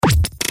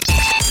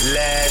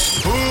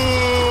Let's push.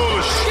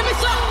 Give me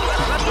some.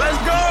 Let's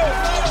go.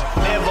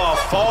 Never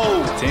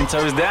fold. 10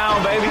 toes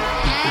down, baby.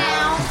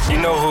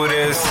 You know who it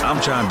is. I'm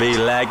trying to be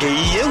like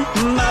you,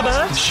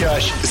 mama.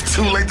 Shush. It's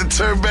too late to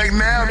turn back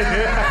now.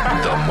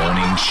 The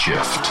Morning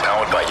Shift.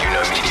 Powered by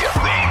YOUKNOW Media.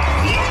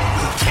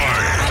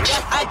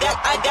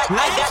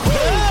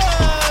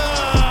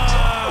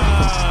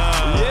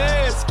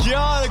 Yes,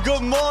 Kiana,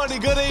 good morning,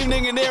 good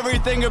evening, and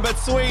everything in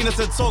between. It's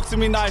a Talk to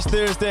Me Nice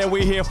Thursday, and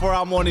we're here for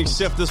our morning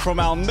shifters, from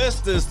our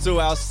misters to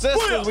our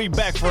sisters. We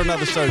back for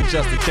another show,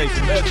 just in case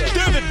you missed it.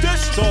 Do the dish.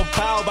 So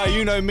powered by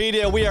YOUKNOW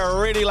Media, we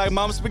are ready like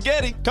Mum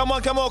Spaghetti. Come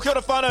on, kia ora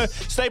whānau.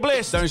 Stay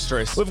blessed. Don't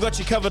stress. We've got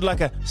you covered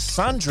like a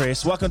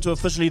sundress. Welcome to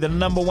officially the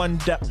number one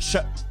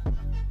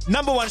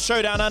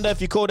show down under.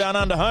 If you call down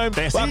under home,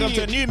 welcome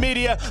to new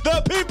media,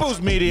 the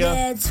people's media.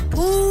 Let's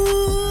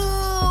push.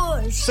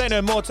 Say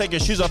no more, take your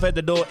shoes off at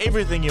the door.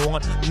 Everything you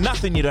want,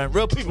 nothing you don't.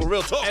 Real people,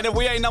 real talk. And if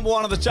we ain't number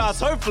one on the charts,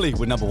 hopefully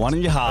we're number one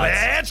in your hearts.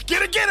 Let's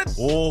get it.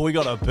 Oh, we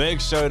got a big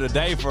show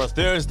today for a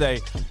Thursday.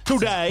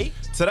 Today,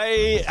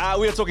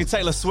 we are talking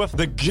Taylor Swift.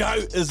 The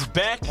GOAT is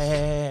back.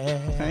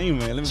 Hey,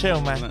 man. Let me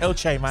Chill, man.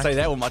 Okay, man. Say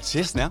that with my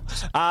chest now.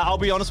 I'll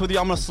be honest with you.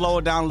 I'm going to slow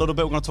it down a little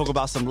bit. We're going to talk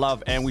about some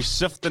love, and we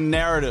shift the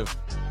narrative.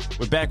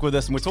 We're back with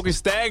this, and we're talking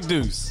Stag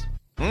Do's.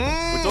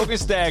 We're talking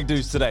Stag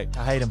Do's today.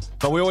 I hate him.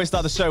 But we always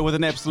start the show with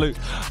an absolute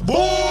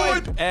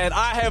boy. And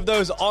I have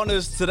those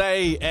honors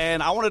today,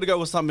 and I wanted to go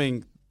with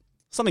something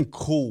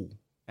cool.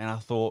 And I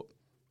thought,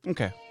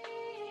 okay,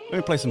 let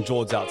me play some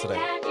Jords out today.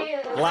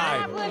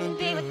 Live.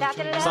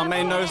 Some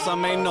may know,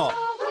 some may not.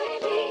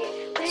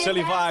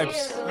 Silly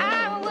vibes.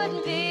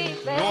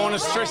 Don't want to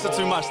stress it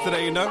too much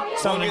today, you know?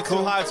 Don't get too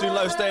high, too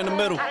low, stay in the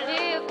middle.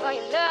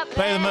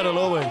 Play the middle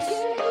always.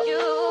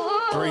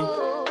 3,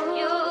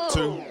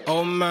 2.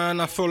 Oh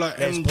man, I feel like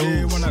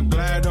MJ when I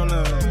glide on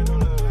her.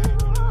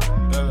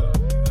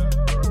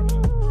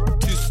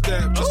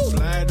 Two-step, just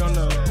slide on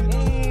her.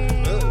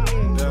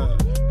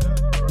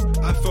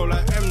 I feel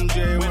like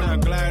MJ when I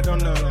glide on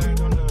her.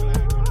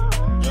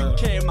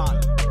 Came on.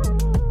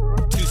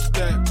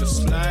 Two-step,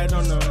 just slide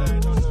on her.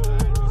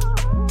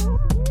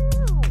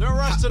 Don't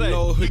rush today.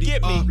 Low hoodie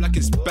get me. up like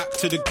it's back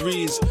to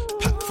degrees.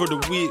 Pack for the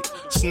week,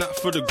 snap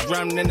for the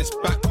gram, then it's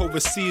back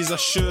overseas. I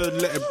should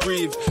let it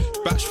breathe.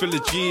 Batch full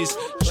of G's.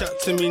 Chat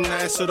to me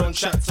nice, so don't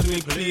chat to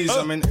me please.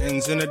 I'm in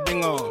ends in a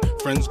dinger.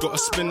 Friends got a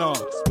spinner.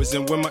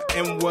 Whizzing with my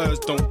M words,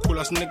 don't call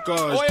us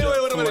niggas. Wait.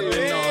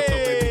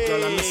 Baby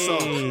girl, I miss her.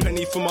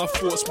 Penny for my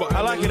thoughts, but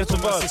I like it, it's a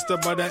my buzz. sister,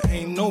 but there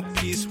ain't no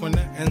peace when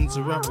the ends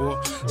are at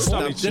war.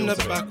 Stabbed in the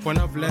back when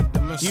I've led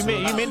them You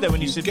meant that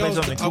when you said play girls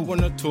something that I cool.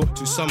 wanna talk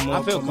to some more.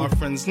 I feel but my cool.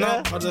 friends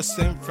now are the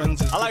same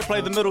friends as I like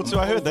play the middle too,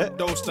 I heard that.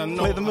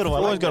 Play the middle, I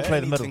Always like gotta that. play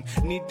the middle.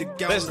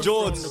 That's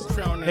Jords.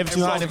 Never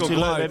too high, never too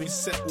low, baby.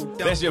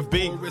 That's your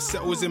beat.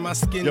 Settles in my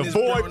skin. Your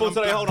void for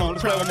today. Hold on,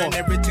 let's play one more. And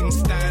everything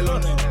style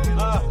on it.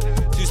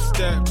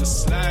 Two-step,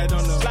 just slide on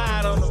it.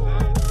 Slide on them.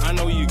 I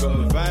know you got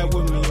a vibe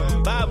with me.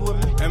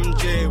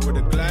 MJ with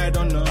a glide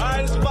on her.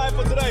 Alright, this is vibe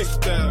for today.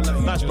 Style like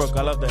you Nice, just Brook,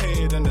 I love that.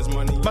 paid and there's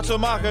money. Macho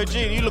Marco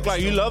G, you look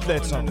like you love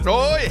that song.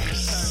 Oh,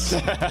 yes.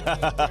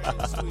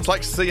 It's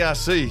like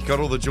CRC. Got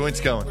all the joints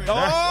going.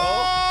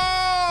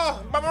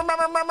 Oh!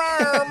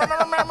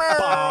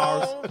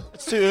 Bars.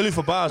 It's too early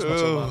for bars,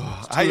 Macho Marco.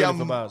 It's too early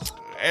for bars.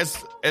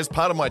 As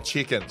part of my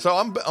check-in, so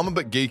I'm a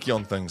bit geeky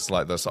on things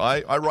like this.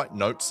 I write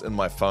notes in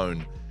my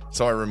phone,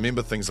 so I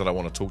remember things that I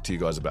want to talk to you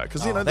guys about.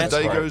 Because, the that's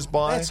day hot. goes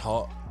by. That's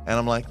hot. And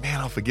I'm like,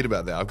 man, I'll forget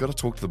about that. I've got to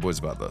talk to the boys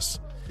about this.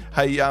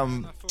 Hey,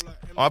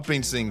 I've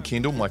been seeing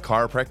Kendall, my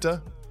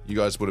chiropractor. You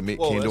guys would have met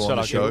Kendall on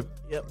the show.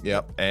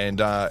 Yep. And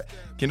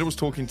Kendall was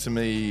talking to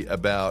me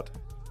about,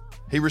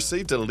 he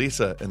received a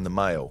letter in the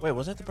mail. Wait,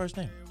 was that the first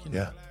name?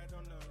 Yeah.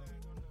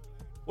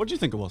 What do you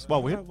think it was?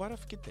 Well, weird. Why did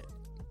I forget that?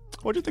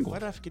 What do you think it Why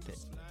was? did I forget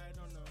that?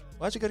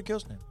 Why'd you go to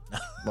girl's name?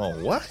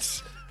 Oh,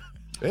 what?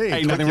 Hey,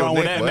 Ain't nothing wrong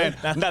with that,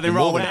 man. Nothing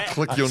wrong with that.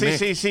 Click your neck.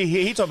 See,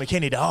 he told me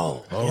Kenny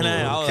Doe.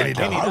 Kenny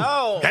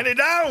Doe. Kenny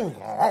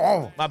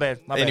Doe. My bad.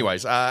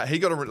 Anyways, he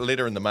got a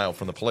letter in the mail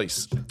from the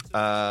police.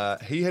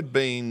 He had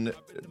been,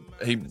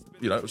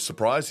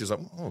 surprised. He was like,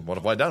 what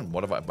have I done?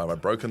 Have I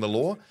broken the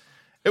law?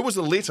 It was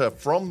a letter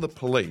from the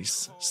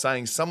police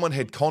saying someone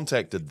had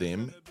contacted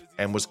them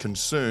and was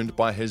concerned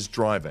by his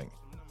driving.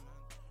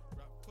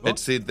 It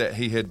said that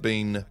he had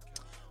been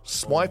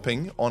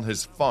swiping on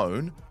his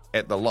phone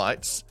at the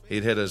lights.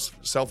 He'd had his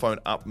cell phone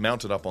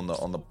mounted up on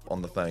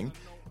the thing,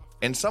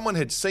 and someone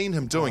had seen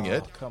him doing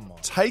it,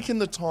 taken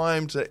the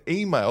time to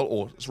email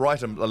or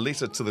write a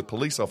letter to the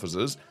police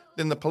officers.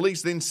 Then the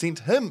police then sent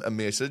him a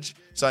message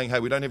saying, hey,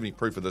 we don't have any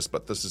proof of this,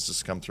 but this has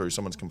just come through.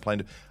 Someone's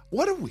complained.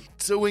 What are we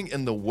doing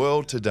in the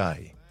world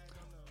today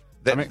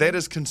that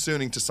is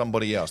concerning to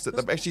somebody else? That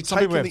they've actually Some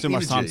taken people the have too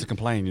much time energy. to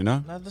complain, you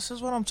know? Now, this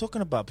is what I'm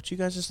talking about, but you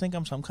guys just think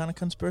I'm some kind of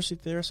conspiracy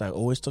theorist. I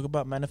always talk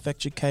about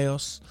manufactured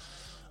chaos.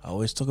 I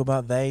always talk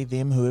about they,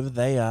 them, whoever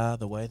they are,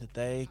 the way that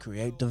they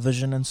create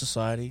division in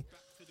society,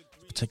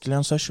 particularly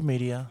on social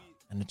media,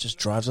 and it just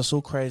drives us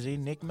all crazy.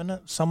 Next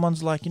minute,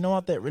 someone's like, you know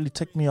what, that really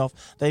ticked me off.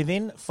 They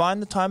then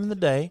find the time in the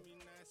day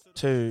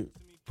to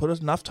put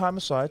enough time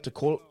aside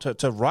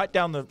to write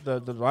down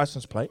the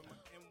license plate,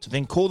 to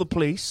then call the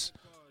police.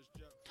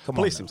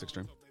 Police seems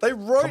extreme. They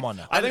wrote. Come on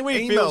now. I think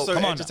we feel so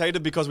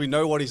agitated because we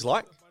know what he's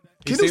like.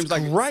 He Kendall's seems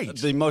like great.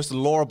 the most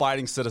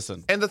law-abiding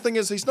citizen. And the thing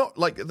is, he's not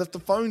like the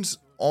phone's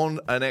on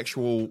an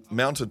actual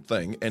mounted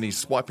thing, and he's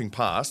swiping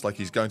past, like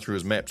he's going through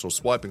his maps or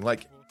swiping.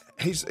 Like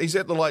he's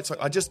at the lights.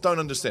 Like I just don't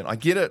understand. I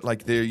get it.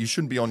 Like you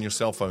shouldn't be on your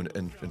cell phone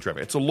in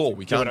traffic. It's a law.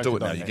 We can't do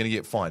it now. You're going to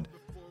get fined.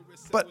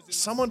 But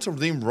someone to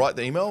then write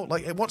the email,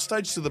 like at what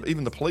stage do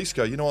even the police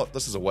go, you know what,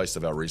 this is a waste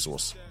of our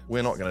resource.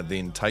 We're not going to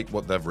then take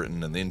what they've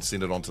written and then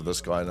send it on to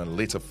this guy in a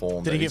letter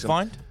form. Did he get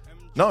fined?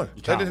 No,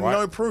 they didn't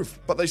no proof,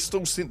 but they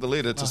still sent the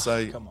letter to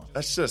say, come on.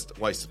 that's just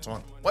a waste of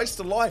time. Waste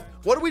of life.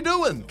 What are we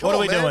doing? What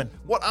are we doing?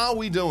 What are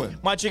we doing?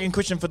 My chicken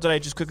question for today,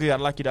 just quickly, I'd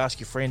like you to ask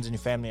your friends and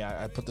your family.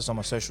 I put this on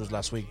my socials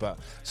last week, but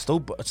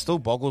it still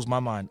boggles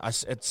my mind.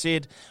 It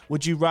said,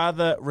 would you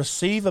rather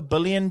receive $1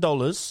 billion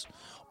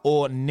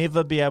or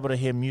never be able to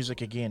hear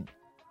music again?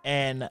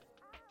 And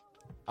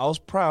I was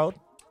proud,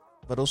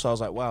 but also I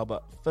was like, wow,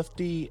 but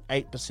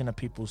 58% of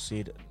people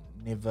said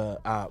never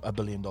 $1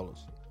 billion.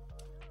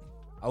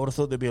 I would have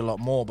thought there'd be a lot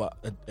more, but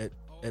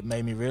it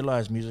made me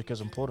realize music is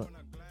important.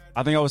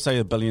 I think I would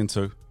say $1 billion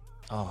too.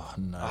 Oh,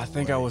 no. I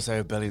think I would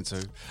say $1 billion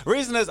too.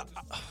 Reason is,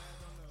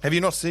 Have you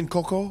not seen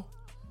Coco?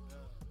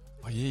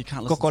 oh yeah, you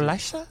can't listen Coco to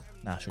Laisa?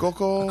 Nah, sure.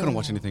 Coco. I couldn't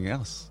watch anything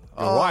else.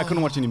 You're right, I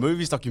couldn't watch any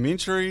movies,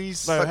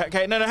 documentaries. No,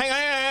 okay, no,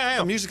 hang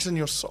The on. music's in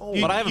your soul.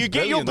 But I have a You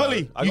get your billion,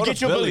 billy. though. I You got get a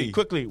your billy. billy.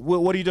 Quickly.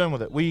 What are you doing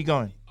with it? Where are you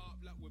going?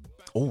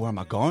 Oh, where am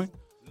I going?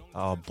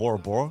 Bora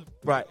Bora.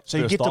 Right. So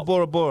you First get to stop.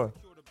 Bora Bora.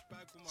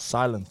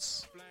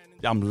 Silence.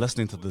 Yeah, I'm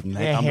listening to the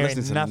Yeah, I'm hearing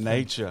listening to nothing.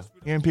 nature.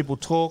 Hearing people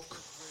talk.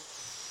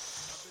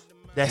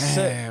 That's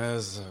it. Yeah,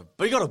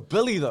 but you got a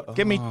billy though.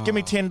 Give me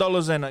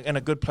 $10 and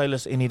a good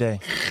playlist any day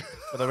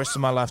for the rest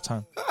of my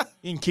lifetime.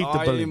 You can keep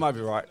the Oh, billy. you might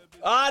be right.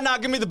 Nah,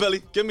 give me the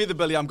billy. Give me the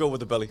billy. I'm good with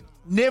the billy.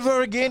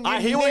 Never again. I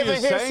You hear what never you're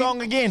hear a saying.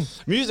 song again.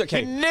 Music, You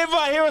hey. never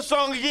hear a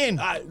song again.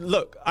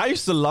 Look, I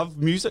used to love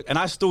music, and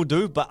I still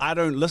do, but I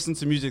don't listen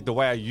to music the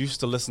way I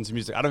used to listen to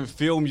music. I don't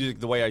feel music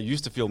the way I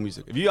used to feel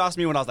music. If you asked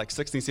me when I was like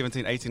 16,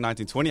 17, 18,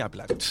 19, 20, I'd be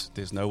like,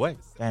 there's no way.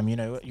 Damn, you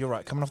know what? You're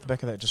right. Coming off the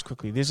back of that, just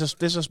quickly, there's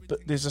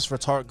this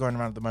rhetoric going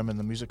around at the moment in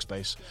the music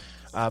space.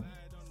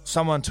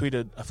 Someone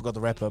tweeted, I forgot the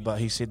rapper, but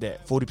he said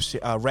that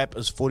 40% rap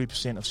is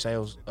 40% of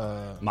sales.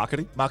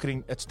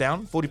 Marketing? It's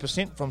down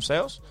 40% from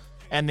sales.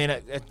 And then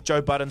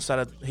Joe Budden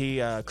he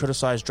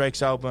criticized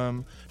Drake's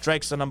album.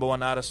 Drake's the number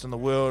one artist in the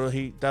world.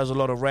 He does a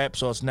lot of rap,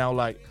 so it's now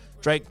like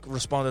Drake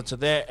responded to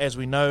that, as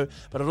we know.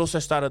 But it also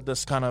started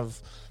this kind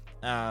of,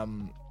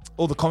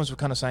 all the comments were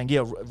kind of saying,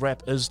 yeah,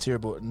 rap is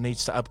terrible. It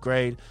needs to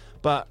upgrade.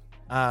 But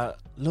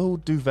Lil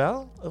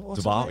Duval?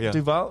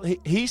 Duval,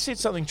 he said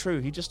something true.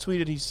 He just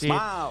tweeted, he said,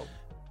 Smile.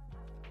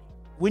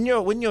 when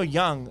you're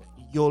young,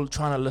 you're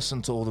trying to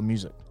listen to all the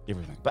music.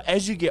 Everything. But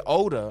as you get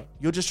older,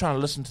 you're just trying to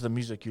listen to the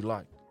music you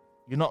like.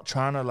 You're not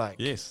trying to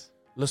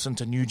listen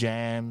to new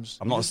jams.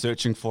 I'm not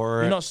searching for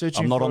it. You're not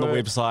searching. I'm not for on the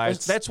it.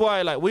 websites. That's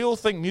why, we all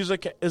think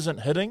music isn't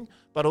hitting,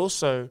 but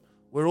also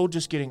we're all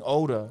just getting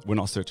older, We're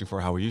not searching for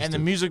how we used and to.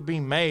 the music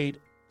being made,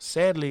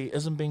 sadly,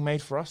 isn't being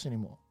made for us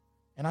anymore.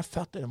 And I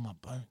felt that in my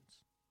bones.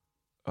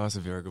 Oh, that's a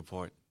very good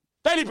point.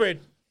 Daily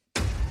Bread.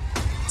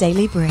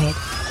 Daily Bread.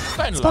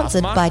 Don't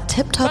Sponsored laugh, by Mark.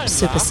 Tip Top Don't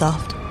Super laugh.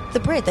 Soft. The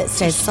bread that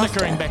stays She's softer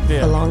snickering back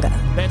there. for longer.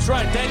 That's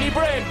right, Daily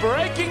Bread,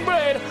 breaking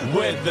bread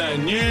with the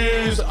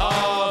news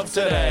of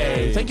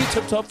today. Thank you,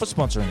 Tip Top, for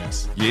sponsoring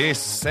us.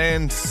 Yes,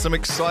 and some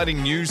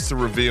exciting news to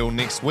reveal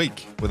next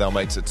week with our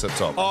mates at Tip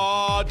Top.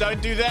 Oh,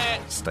 don't do that.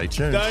 Stay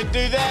tuned. Don't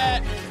do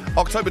that.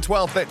 October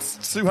 12th,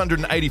 that's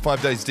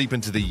 285 days deep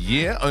into the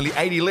year. Only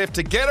 80 left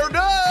to get her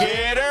done.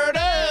 Get her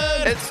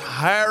done. It's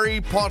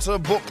Harry Potter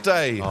Book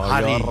Day. You're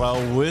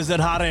a wizard,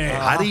 Harry.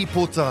 Harry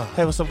Potter.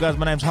 Hey, what's up, guys?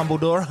 My name's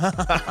Humbledore.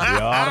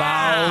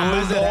 You're a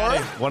wizard, Harry.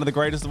 One of the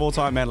greatest of all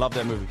time, man. Love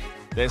that movie.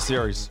 That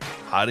series.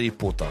 Harry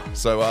Potter.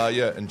 So,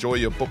 enjoy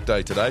your book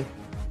day today,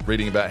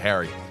 reading about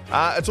Harry.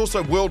 It's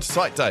also World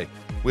Sight Day,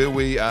 where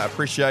we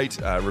appreciate,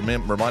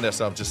 remind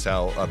ourselves just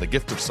how the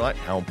gift of sight,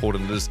 how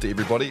important it is to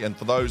everybody, and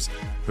for those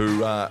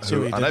who are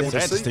unable to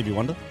That's see. Stevie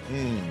Wonder.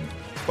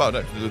 Well,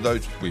 no,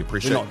 those we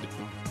appreciate. We're not-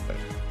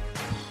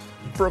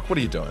 Brooke, what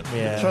are you doing?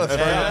 Yeah. Trying to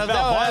throw Yeah. that-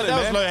 That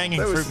was man. low-hanging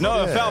That was- fruit.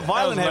 No, it Yeah. felt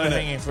violent That was having it.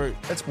 low-hanging fruit.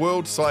 It's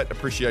World Sight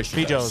Appreciation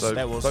Day. P-Joes, So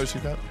that was. those who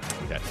don't.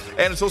 Okay.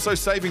 And it's also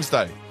Savings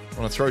Day.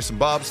 Want to throw some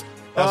barbs?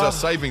 How's our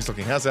savings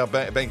looking? How's our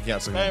bank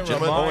accounts looking? Don't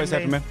Gentlemen, remind always me.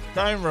 happy, man.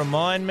 Don't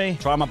remind me.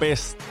 Try my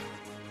best.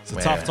 It's a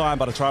Man. tough time,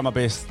 but I try my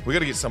best. we got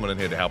to get someone in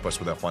here to help us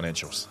with our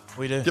financials.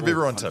 We do. Give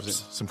everyone 100%.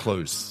 tips, some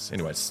clues.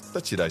 Anyways,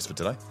 that's your days for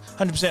today.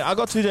 100%. I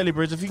got two daily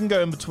breads. If you can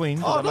go in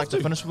between, 'cause Oh, I'd like to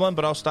finish with one,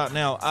 but I'll start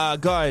now.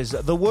 Guys,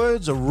 the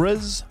words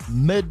Riz,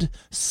 Mid,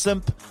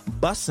 Simp,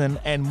 Bussin',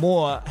 and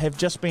more have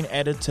just been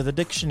added to the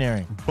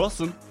dictionary.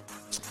 Bussin'.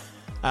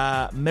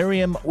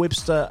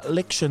 Merriam-Webster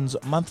Lection's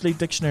monthly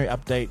dictionary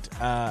update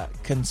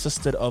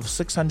consisted of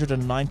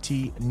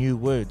 690 new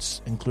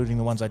words, including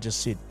the ones I just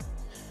said.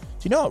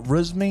 Do you know what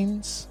Riz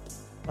means,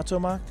 Matua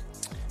Mark?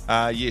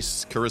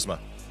 Yes, charisma.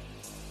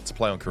 It's a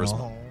play on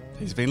charisma.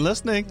 He's been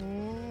listening.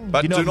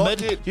 But You know do not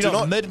what mid, get, you do know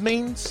what not, mid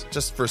means?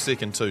 just for a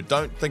second too,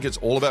 don't think it's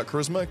all about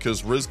charisma,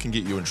 because Riz can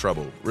get you in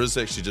trouble. Riz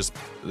actually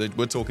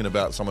we're talking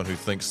about someone who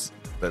thinks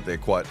that they're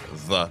quite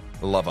the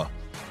lover,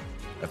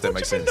 if that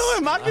makes sense. What you been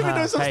doing, Mark? You've been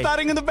doing some Hey.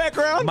 starting in the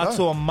background.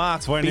 Matu and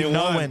Mark, 21. be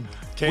knowing.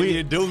 Can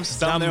you do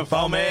something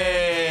for me?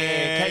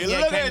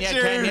 Look at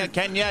you.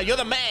 Kenya, you're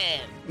the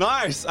man.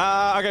 Nice.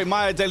 Okay,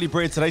 my daily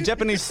bread today.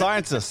 Japanese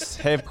scientists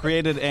have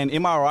created an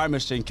MRI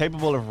machine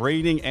capable of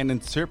reading and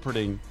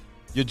interpreting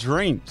your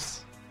dreams.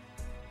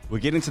 We're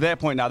getting to that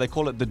point now. They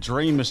call it the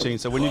dream machine.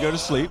 So when you go to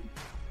sleep,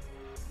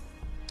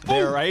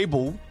 they're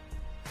able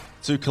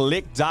to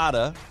collect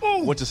data,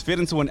 which is fed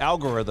into an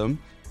algorithm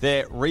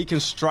that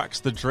reconstructs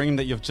the dream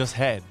that you've just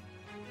had.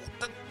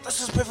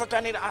 This is perfect. I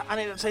need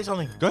to say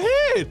something. Go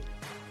ahead.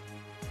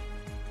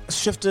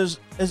 Shifters,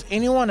 is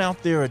anyone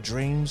out there a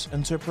dreams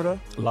interpreter?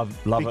 Love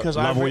Because it.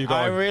 Love where you're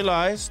I going.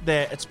 realized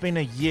that it's been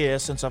a year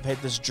since I've had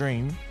this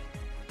dream,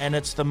 and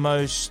it's the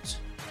most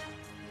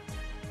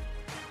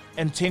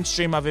intense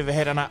dream I've ever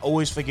had, and I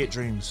always forget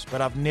dreams, but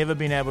I've never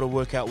been able to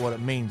work out what it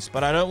means.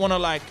 But I don't want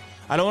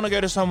to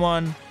go to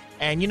someone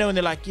and when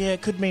they're like, yeah,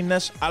 it could mean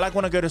this. I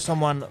want to go to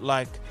someone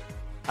like,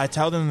 I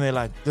tell them, they're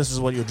like, this is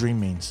what your dream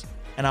means.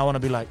 And I want to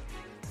be like,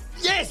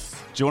 yes!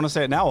 Do you want to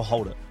say it now or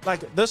hold it?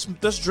 Like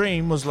this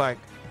dream was like,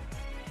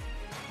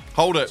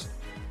 Hold it.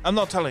 I'm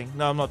not telling.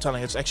 No, I'm not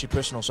telling. It's actually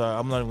personal, so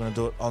I'm not even going to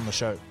do it on the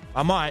show.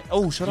 I might.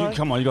 Oh, should I?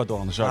 Come on, you got to do it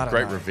on the show. I don't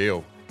Great know.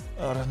 reveal.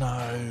 I don't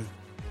know.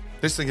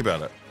 Let's think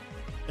about it.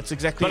 It's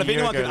exactly But a if year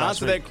anyone ago can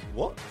last answer week. that,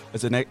 what?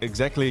 Is it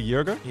exactly a year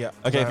ago? Yeah.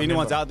 Okay, I if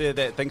anyone's remember. out there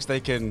that thinks they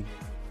can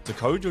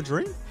decode your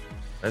dream,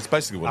 That's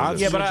basically what it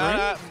is. Yeah, but your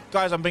dream?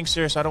 guys, I'm being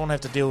serious. I don't want to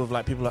have to deal with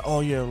like people like, oh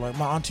yeah, like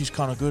my auntie's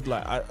kind of good.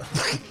 Like,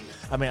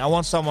 I mean, I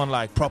want someone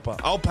like proper.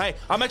 I'll pay.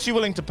 I'm actually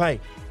willing to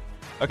pay.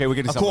 okay, we're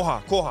getting A something.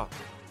 koha.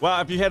 Well,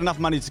 if you had enough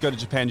money to go to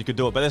Japan, you could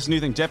do it. But that's a new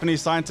thing.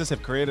 Japanese scientists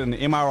have created an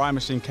MRI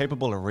machine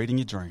capable of reading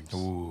your dreams.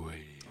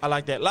 I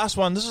like that. Last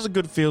one. This is a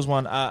good feels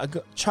one.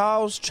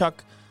 Charles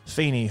Chuck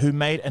Feeney, who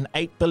made an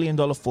 $8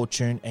 billion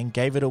fortune and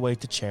gave it away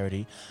to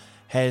charity,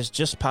 has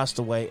just passed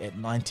away at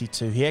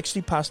 92. He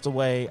actually passed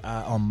away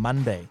on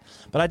Monday.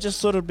 But I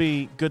just thought it'd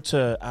be good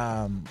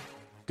to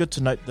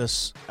note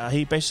this.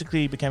 He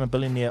basically became a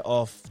billionaire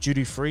off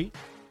duty-free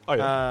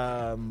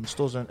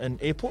stores in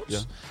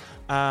airports.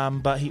 Yeah.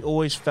 But he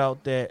always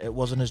felt that it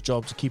wasn't his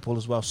job to keep all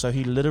his wealth. So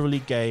he literally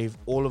gave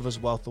all of his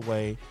wealth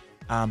away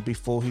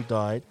before he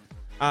died.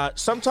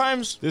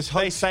 Sometimes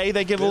they say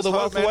they give all the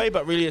wealth away,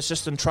 but really it's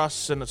just in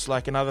trusts and it's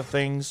like in other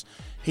things.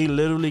 He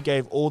literally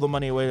gave all the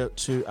money away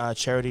to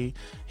charity.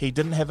 He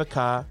didn't have a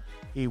car.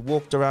 He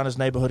walked around his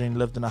neighborhood and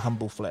lived in a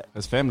humble flat.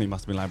 His family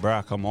must have been like,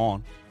 bruh, come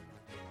on.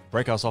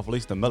 Break us off at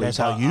least $1 million. That's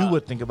how you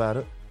would think about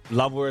it.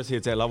 Love where his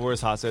head's at. Love where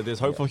his heart's at. There's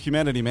hope for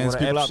humanity, man. What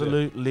There's an people out there.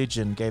 absolute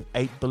legend. Gave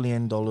 $8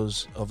 billion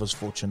of his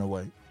fortune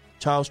away.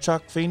 Charles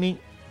Chuck Feeney,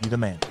 you the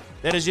man.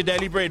 That is your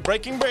daily bread.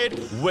 Breaking bread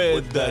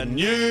with the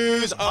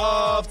news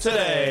of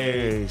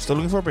today. Still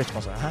looking for a bread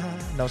sponsor?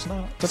 No, it's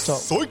not. Tip Top.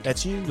 Soik.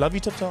 That's you. Love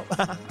you, Tip Top.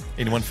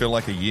 Anyone feel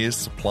like a year's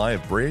supply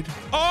of bread?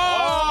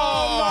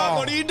 Oh, Mark,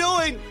 what are you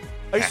doing?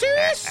 Are you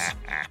serious?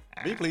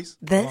 Me, please.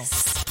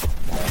 This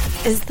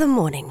is the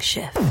morning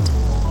shift.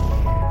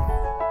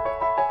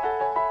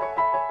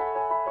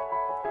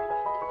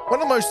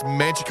 One of the most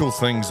magical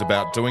things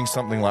about doing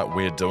something like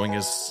we're doing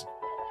is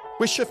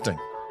we're shifting.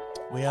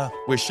 We are.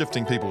 We're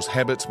shifting people's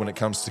habits when it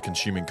comes to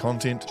consuming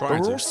content, Trying but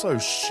we're to. also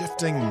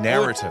shifting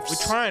narratives.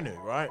 We're trying to,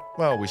 right?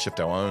 Well, we shift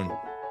our own.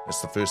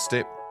 That's the first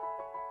step.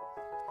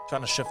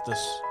 Trying to shift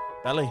this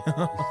belly.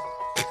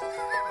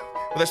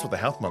 But that's what the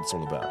Health Month's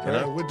all about. You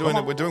know, we're doing Come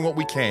on. We're doing what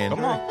we can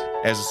Come on.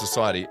 as a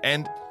society,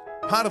 and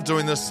part of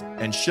doing this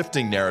and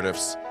shifting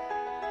narratives.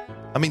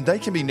 I mean, they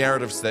can be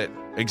narratives that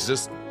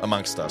exist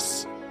amongst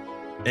us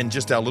in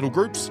just our little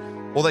groups,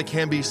 or they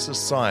can be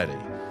society.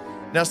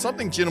 Now,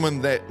 something,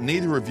 gentlemen, that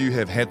neither of you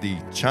have had the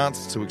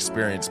chance to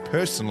experience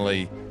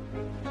personally,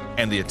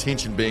 and the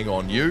attention being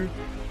on you,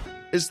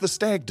 is the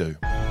Stag Do.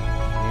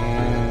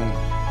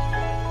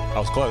 I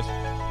was close.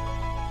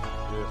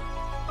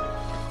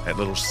 That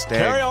little Carry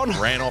stag on.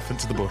 ran off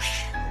into the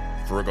bush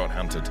before it got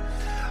hunted.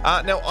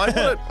 Now,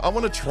 I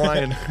want to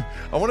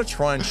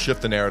try and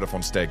shift the narrative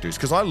on stag do's,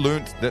 because I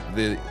learnt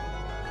that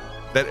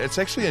it's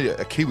actually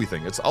a Kiwi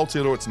thing. It's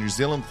Aotearoa, it's a New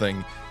Zealand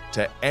thing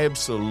to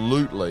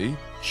absolutely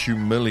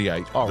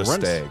humiliate the rinse.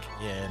 stag.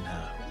 Yeah,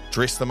 no.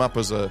 Dress them up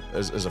as a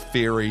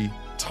fairy,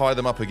 tie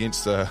them up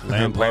against a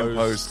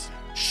lamppost,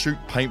 shoot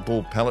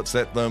paintball pellets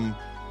at them.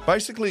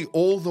 Basically,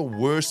 all the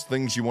worst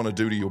things you want to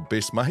do to your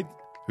best mate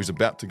who's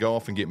about to go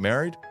off and get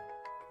married,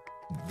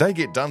 they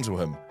get done to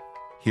him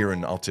here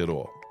in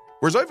Aotearoa.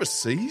 Whereas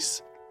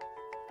overseas,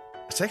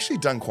 it's actually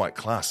done quite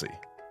classy.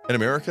 In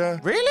America...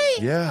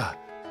 Really? Yeah.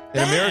 In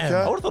I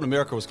America... would have thought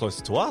America was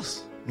closer to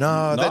us.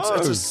 No, No.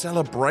 it's a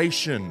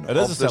celebration. It is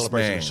of a this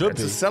celebration. man. It should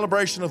It's be. a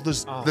celebration of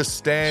the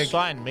stag.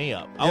 Sign me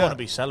up. I Yeah. want to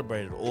be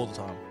celebrated all the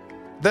time.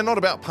 they're not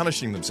about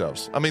punishing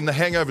themselves. I mean, The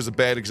Hangover's a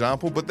bad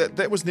example, but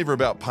that was never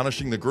about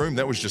punishing the groom.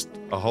 That was just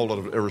a whole lot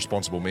of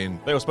irresponsible men.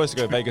 They were supposed to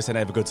go to Vegas and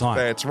have a good time.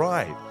 That's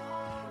right.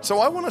 So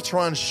I want to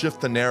try and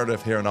shift the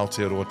narrative here in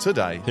Aotearoa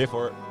today Here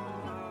for it.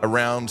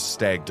 around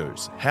stag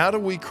do's. How do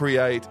we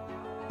create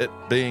it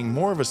being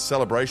more of a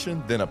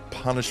celebration than a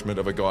punishment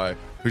of a guy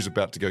who's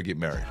about to go get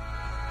married?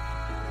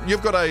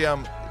 You've got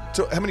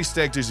how many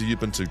stag do's have you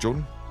been to,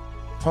 Jordan?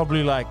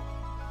 Probably like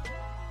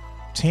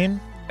 10.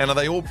 And are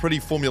they all pretty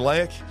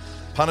formulaic?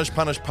 Punish,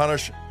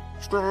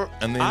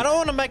 and then... I don't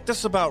want to make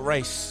this about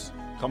race,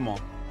 Come on.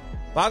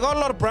 but I got a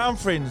lot of brown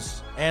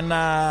friends, and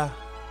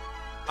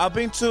I've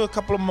been to a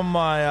couple of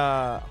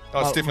my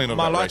it's definitely not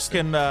my about race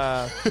light-skinned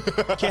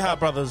Keha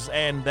brothers,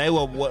 and they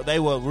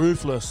were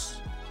ruthless.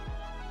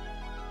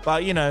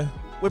 But you know,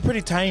 we're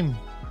pretty tame,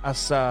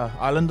 us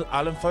island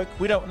folk.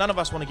 None of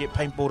us want to get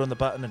paintballed in the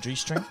butt in a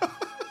G-string.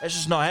 It's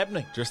just not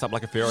happening. Dressed up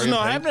like a fairy. It's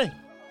not happening.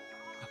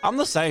 I'm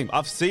the same.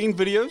 I've seen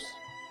videos.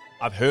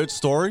 I've heard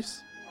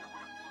stories.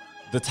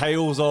 The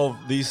tales of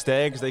these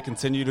stags, they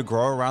continue to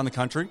grow around the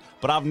country.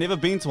 But I've never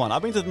been to one.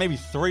 I've been to maybe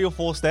 3 or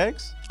 4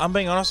 stags. I'm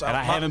being honest. And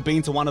I haven't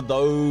been to one of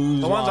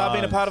those. The ones I've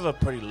been a part of are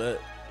pretty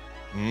lit.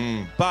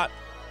 But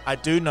I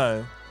do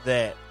know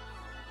that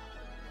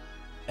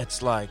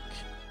it's like...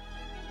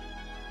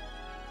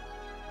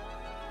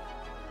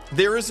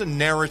 There is a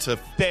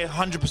narrative. There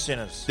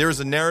 100% is. There is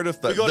a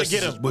narrative that We got to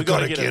get him. We got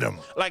to get him.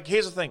 Like,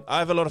 here's the thing. I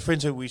have a lot of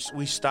friends who we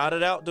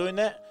started out doing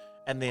that,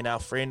 and then our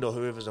friend or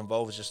whoever's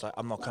involved is just like,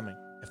 I'm not coming.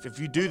 If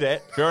you do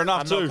that, Fair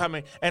enough, I'm too. not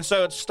coming. And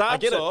so it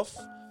starts get it. off.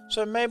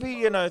 So maybe,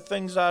 you know,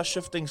 things are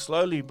shifting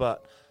slowly,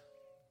 but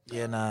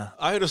yeah, nah.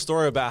 I heard a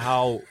story about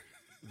how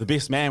the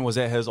best man was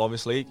at his,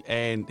 obviously,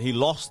 and he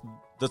lost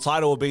the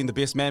title of being the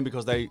best man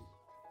because they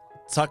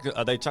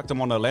chucked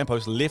him on a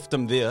lamppost, left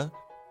him there.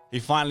 He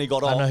finally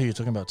got off. I know who you're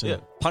talking about too. Yeah,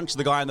 punched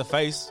the guy in the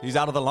face. He's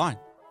out of the line.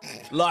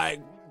 Like,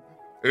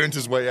 Earned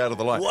his way out of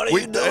the line. What are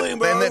you doing,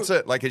 bro? And that's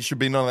it. Like, it should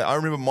be none of that. I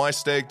remember my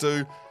stag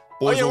do.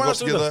 Boys all run got us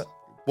through together. this.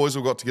 Boys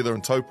all got together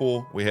in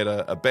Taupo. We had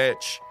a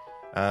batch.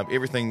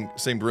 Everything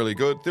seemed really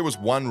good. There was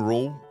one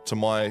rule to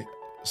my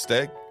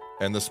stag,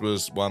 and this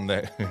was one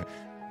that,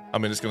 I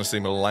mean, it's going to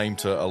seem lame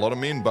to a lot of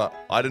men, but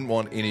I didn't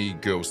want any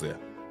girls there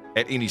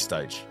at any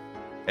stage,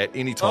 at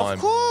any time. Of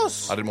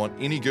course. I didn't want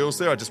any girls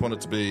there. I just wanted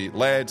to be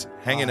lads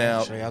hanging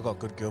out, Actually, I got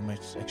good girl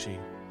mates, actually.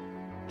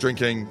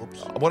 drinking.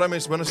 What I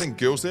mean when I say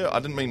girls there, I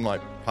didn't mean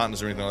like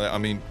partners or anything like that. I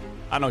mean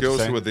I know what you're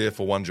girls who saying. were there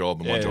for one job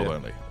and one Yeah, job yeah.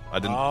 only. I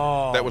didn't.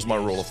 Oh, that was my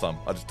yes. rule of thumb.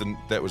 I just didn't.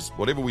 That was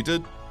whatever we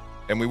did,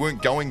 and we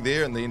weren't going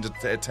there in the end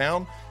of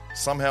town.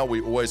 Somehow we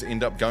always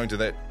end up going to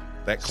that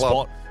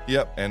club. Spot.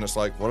 Yep, and it's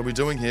like, what are we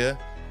doing here?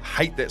 I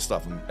hate that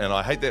stuff, and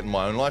I hate that in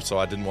my own life. So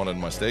I didn't want it in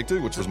my stag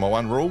do, which was my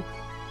one rule.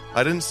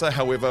 I didn't say,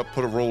 however,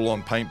 put a rule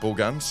on paintball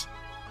guns.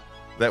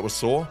 That was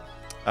sore.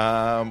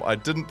 I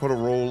didn't put a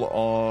rule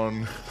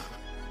on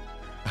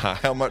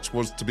how much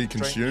was to be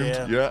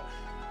consumed. Yeah.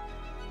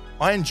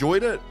 I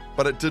enjoyed it,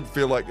 but it did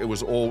feel like it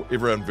was all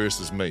everyone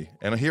versus me.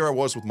 And here I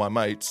was with my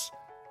mates.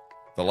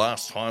 The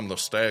last time the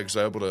stag's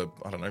able to,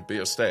 I don't know, be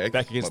a stag.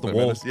 Back against Like the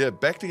wall. minutes. Yeah,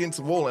 backed against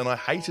the wall. And I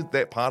hated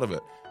that part of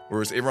it.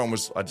 Whereas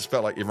I just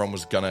felt like everyone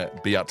was going to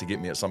be out to get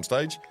me at some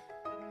stage.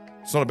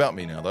 It's not about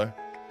me now, though.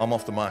 I'm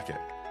off the market.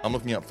 I'm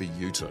looking out for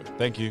you two.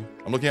 Thank you.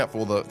 I'm looking out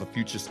for the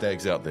future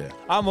stags out there.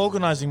 I'm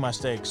organising my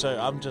stag, so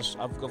I've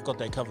got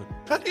that covered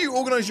How do you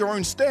organise your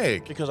own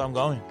stag? because I'm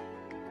going.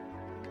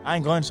 I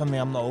ain't going something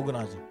I'm not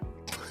organising.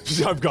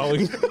 I'm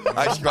going.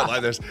 I just felt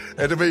like this.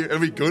 It'd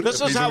be good.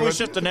 This if is he's how we organised-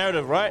 shift the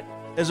narrative, right?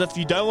 Is if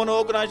you don't want to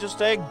organise your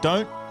stag,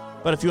 don't.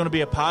 But if you want to be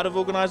a part of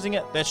organising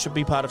it, that should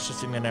be part of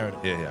shifting the narrative.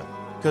 Yeah.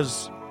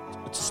 Because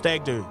it's a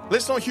stag do.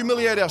 Let's not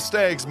humiliate our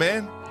stags,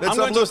 man. Let's I'm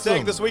going to a uplift stag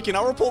them. this weekend.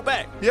 I'll report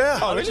back. Yeah.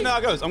 I'll let you know how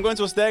it goes. I'm going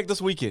to a stag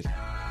this weekend.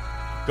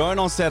 Going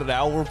on Saturday.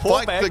 I'll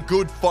report Fight back. the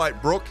good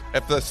fight, Brooke.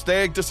 If the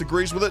stag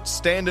disagrees with it,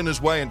 stand in his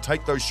way and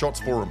take those shots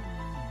for him.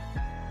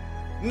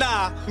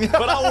 Nah,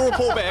 but I will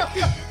report back.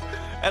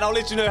 And I'll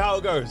let you know how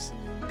it goes.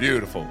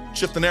 Beautiful.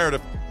 Shift the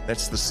narrative.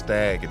 That's the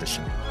stag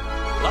edition.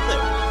 Love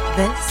it.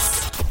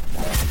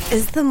 This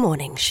is the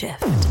morning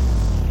shift.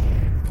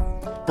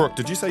 Brooke,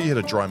 did you say you had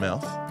a dry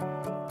mouth?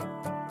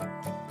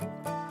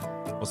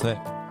 What's that?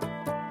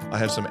 I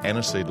have some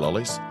aniseed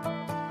lollies.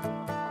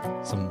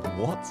 Some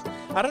what?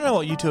 I don't know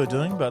what you two are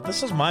doing, but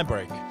this is my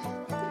break. Do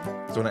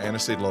you want an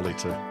aniseed lolly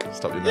to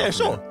stop your mouth? Yeah, from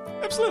sure.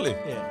 going? Absolutely.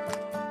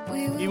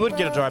 Yeah. You would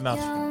get a dry mouth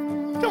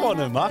Come on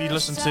then, Mark. if you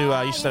listen to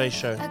yesterday's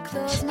show.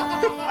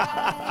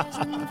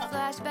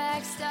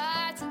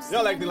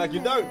 You're acting like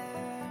you don't.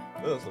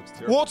 This looks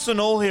terrible. Warts and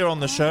all here on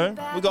the show.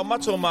 We got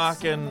Mato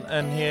Mark in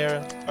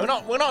here.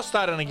 We're not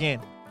starting again.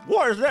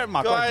 What is that,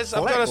 Mark? Guys,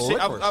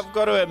 I've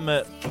got to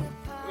admit,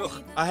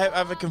 I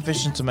have a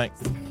confession to make.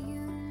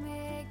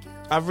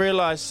 I've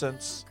realised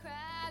since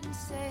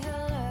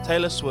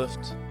Taylor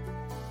Swift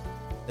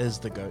is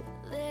the GOAT.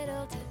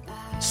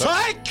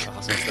 Psych!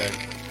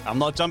 I'm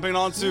not jumping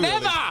on to it.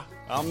 Never!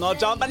 I'm not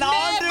jumping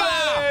on to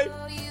it.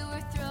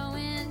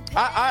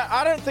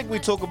 I don't think we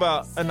talk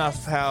about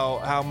enough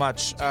how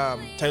much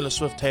Taylor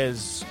Swift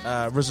has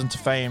risen to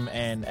fame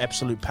and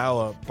absolute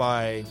power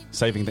by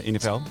Saving the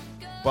NFL.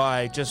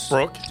 by just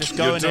Brooke, just you're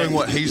going doing in.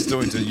 what he's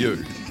doing to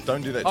you.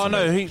 Don't do that to Oh me.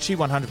 no, she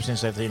 100%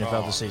 saved the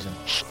NFL this season.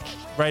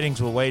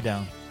 Ratings were way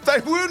down. They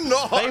were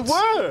not. They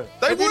were.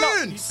 They Have you not-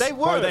 weren't. They were.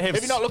 Bro, they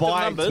have you not looked at the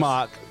spiked, numbers?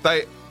 Mark.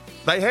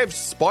 They have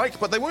spiked,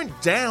 but they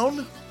weren't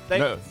down. They,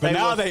 No, but they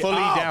now were they fully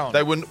are. down.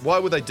 They were. Why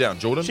were they down,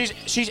 Jordan?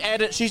 She's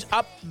added. She's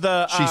up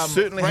the She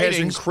certainly has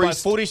ratings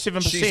increased. by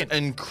 47%. She's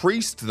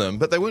increased them,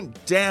 but they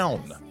weren't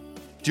down.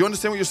 Do you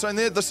understand what you're saying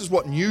there? This is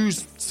what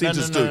news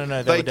centers do.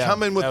 No, they were down.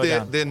 come in with They were their,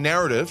 down. their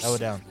narratives, They were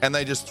down. and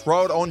they just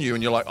throw it on you,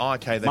 and you're like, oh,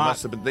 okay, they Mark,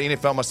 must have been, the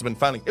NFL must have been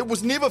failing. It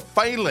was never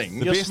failing.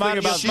 You're best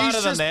smarter, thing about- you're smarter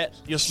She's than just- that.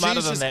 You're smarter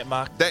she's than just- that,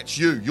 Mark. That's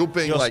you. You're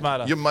being You're like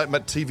smarter. you're my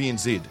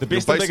TVNZ. The best You're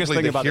and biggest basically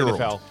thing the about the hero.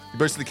 NFL. You're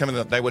basically coming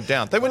in. They were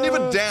down. They were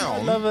never I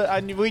down. love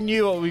it. We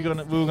knew what we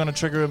were gonna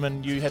trigger him,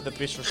 and you had the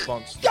best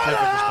response. The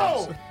perfect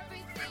response.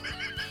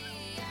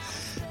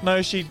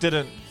 No, she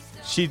didn't.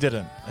 She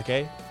didn't.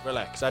 Okay,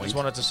 relax. I just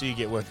wanted to see you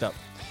get worked up.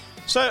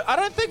 So I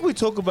don't think we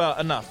talk about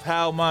enough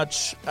how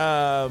much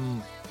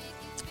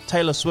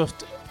Taylor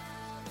Swift.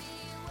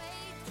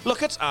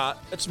 Look, it's art,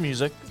 it's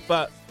music,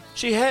 but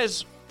she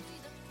has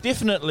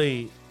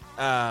definitely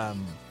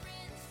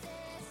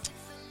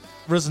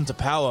risen to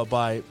power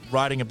by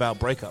writing about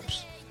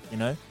breakups. You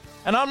know,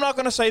 and I'm not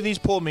going to say these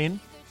poor men,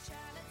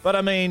 but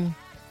I mean,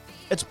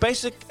 it's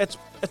basic. It's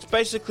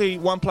basically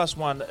 1 +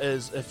 1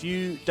 is if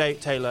you date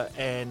Taylor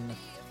and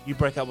you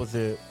break up with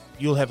her,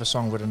 you'll have a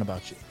song written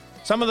about you.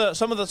 Some of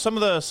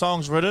the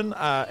songs written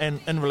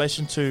in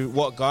relation to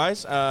what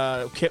guys?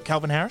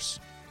 Calvin Harris,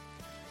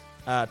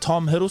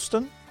 Tom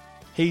Hiddleston.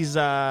 He's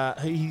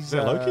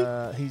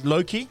Loki? He's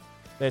Loki.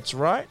 That's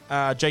right.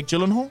 Jake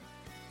Gyllenhaal.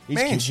 He's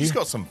Man, cute. she's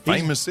got some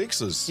famous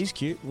exes. He's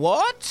cute.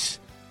 What?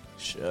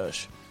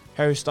 Shush.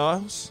 Harry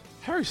Styles.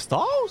 Harry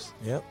Styles?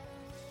 Yep.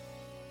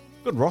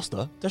 Good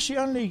roster. Does she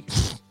only?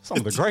 Some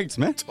of the greats,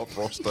 man. Top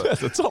roster.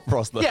 That's a top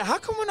roster. Yeah. How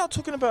come we're not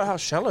talking about how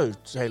shallow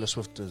Taylor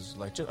Swift is?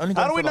 Like, just only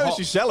How going do we for the know hot-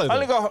 she's shallow,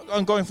 Only though?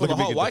 I'm going for Look the at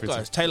me hot get white defensive.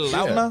 guys. Taylor Yeah.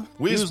 Lautner.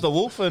 Where's- He was the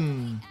wolf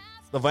in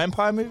the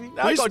vampire movie.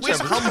 Where's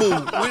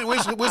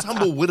humble? Where's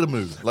humble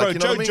Widemu? Like, Bro, you know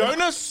Joe what I mean?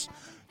 Jonas.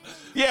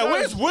 Yeah,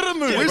 where's Widemu?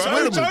 Where's bro?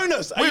 Widemu?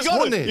 Jonas. Where's you got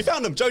him. Hornet? You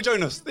found him. Joe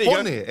Jonas. There you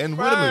Hornet and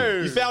Bro.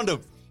 Widemu. You found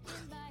him.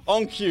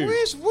 On cue.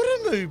 Where's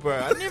Widemu, bro?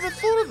 I never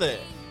thought of that.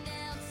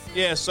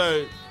 Yeah,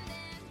 so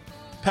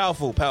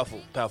powerful.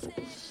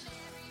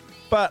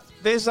 But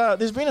there's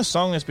been a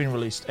song that's been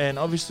released, and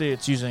obviously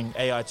it's using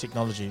AI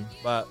technology.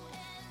 But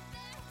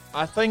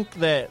I think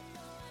that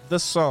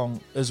this song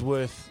is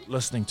worth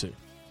listening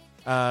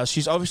to.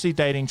 She's obviously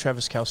dating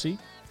Travis Kelce.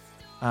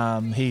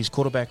 He's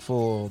quarterback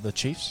for the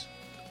Chiefs.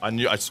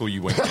 I saw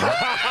you wink.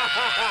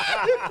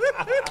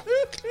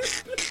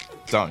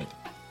 Don't.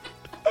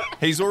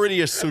 He's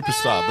already a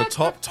superstar, the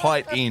top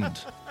tight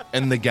end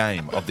in the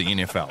game of the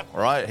NFL.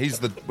 All right, he's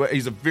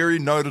a very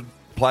noted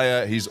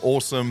player. He's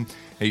awesome.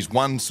 He's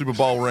won Super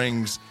Bowl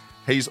rings.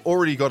 He's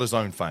already got his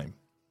own fame.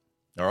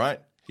 All right,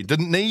 he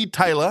didn't need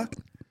Taylor.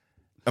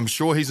 I'm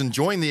sure he's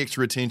enjoying the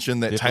extra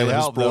attention that Taylor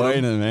has brought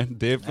him. man.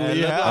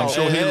 Definitely Yeah, I'm helped.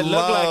 sure he It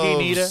looked like he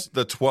needed loves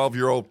the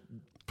 12-year-old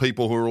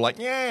people who are like,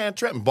 yeah,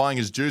 Trapton buying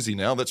his jersey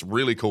now. That's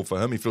really cool for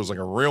him. He feels like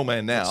a real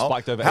man now.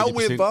 Spiked over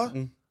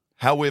 80%.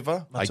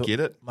 However, I get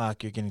it.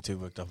 Mark, you're getting too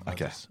worked up about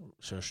Okay. this.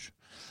 Shush.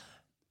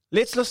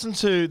 Let's listen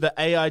to the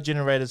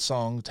AI-generated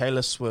song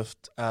Taylor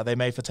Swift. They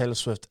made for Taylor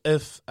Swift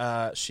if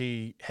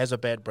she has a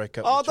bad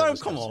breakup. Oh, with Travis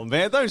don't come Kelce. on,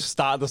 man. Don't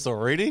start this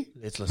already.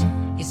 Let's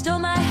listen. You stole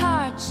my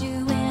heart,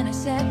 you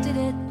intercepted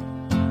it.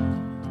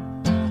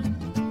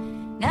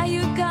 Now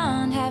you're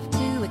gone, have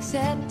to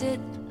accept it.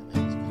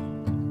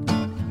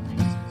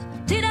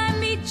 Did I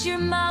meet your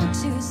mom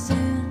too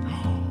soon?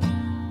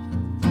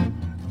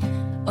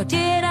 Or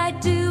did I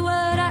do what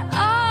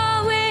I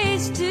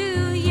always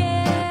do?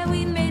 Yeah,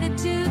 we made it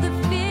to the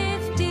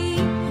 50,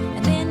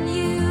 and then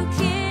you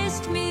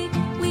kissed me.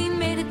 We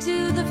made it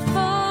to the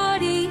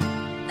 40,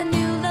 a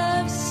new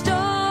love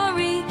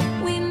story.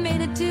 We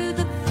made it to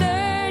the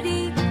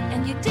 30,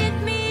 and you did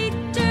me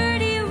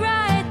dirty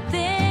right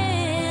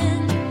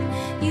then.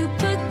 You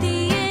put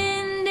the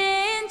end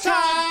in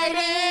tight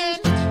end,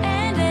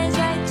 and as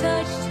I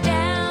touched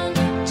down,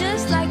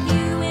 just like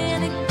you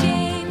in a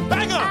game,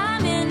 Banger!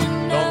 I'm in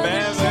Not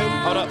bad, another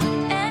man. Hold up.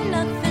 town, and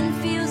nothing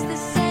feels the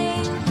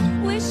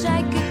same. Wish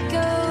I could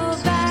go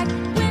back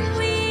when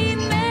we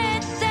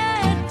met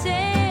that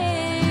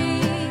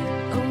day.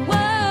 Oh,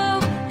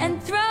 whoa,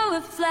 and throw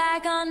a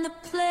flag on the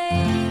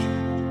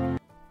play.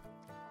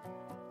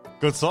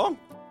 Good song.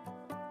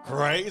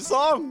 Great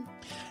song.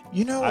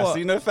 You know I what?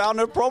 see no foul,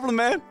 no problem,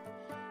 man.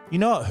 You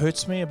know what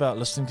hurts me about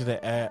listening to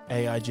the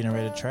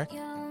AI-generated track?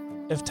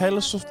 If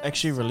Taylor Swift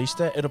actually released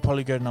that, it'll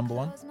probably go to number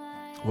one.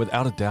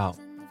 Without a doubt.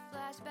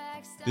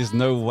 There's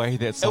no way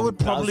that song would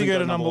probably doesn't go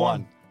to number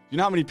one. You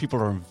know how many people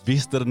are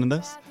invested in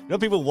this? You know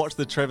people watch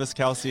the Travis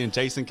Kelce and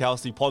Jason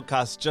Kelce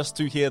podcast just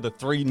to hear the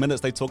 3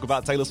 minutes they talk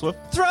about Taylor Swift?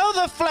 Throw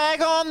the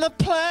flag on the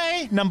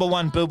play. Number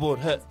one Billboard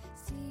hit.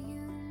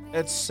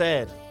 It's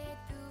sad.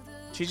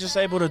 She's just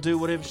able to do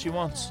whatever she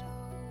wants.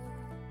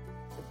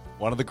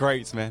 One of the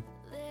greats, man.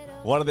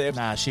 One of the...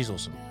 Nah, she's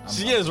awesome.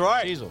 She is,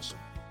 right? She's awesome.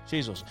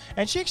 She's awesome.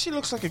 And she actually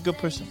looks like a good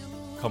person.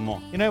 Come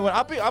on. You know, when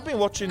I've been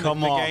watching the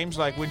games,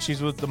 like when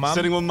she's with the mum.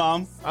 Sitting with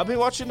mum. I've been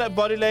watching that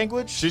body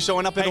language. She's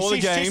showing up at all the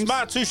games. She's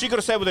smart too. She could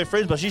have stayed with her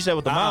friends, but she stayed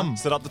with the mum.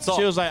 Sit up the top.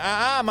 She was like,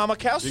 Mama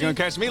Kelsey. You're going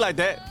to catch me like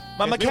that.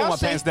 Mama Catch me with my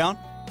Kelsey. pants down.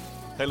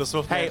 Taylor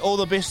Swift. Hey, man. all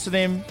the best to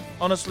them,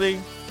 honestly.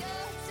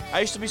 I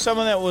used to be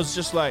someone that was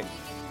just like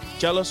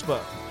jealous,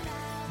 but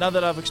now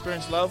that I've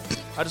experienced love,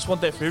 I just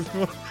want that for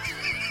everyone.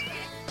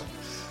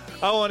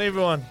 I want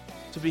everyone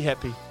to be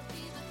happy.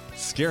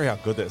 Scary how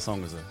good that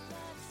song is, though.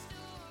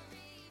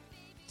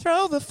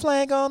 Throw the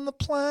flag on the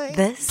plane.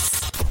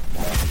 This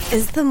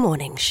is the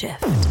morning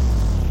shift.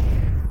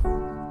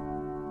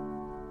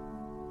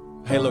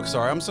 Hey, look,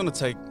 sorry. I'm just going to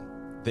take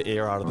the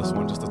air out of this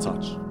one just a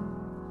touch.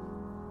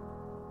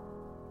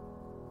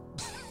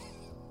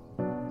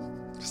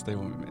 Stay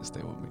with me, man.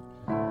 Stay with me.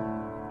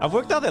 I've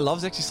worked out that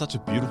love's actually such a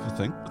beautiful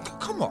thing.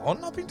 Come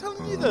on, I've been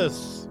telling you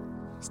this.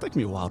 It's taken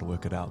me a while to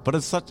work it out. But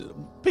it's such...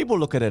 People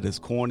look at it as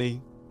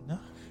corny,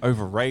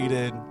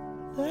 overrated.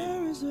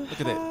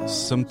 Look at that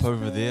simp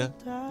over there.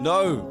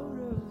 No.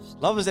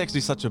 Love is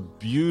actually such a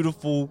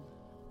beautiful,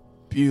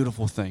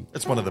 beautiful thing.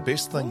 It's one of the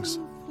best things.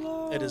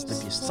 It is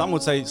the best.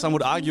 Some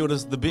would argue it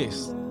is the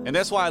best. And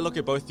that's why I look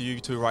at both of you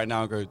two right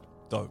now and go,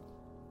 dope.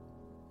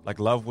 Like,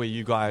 love where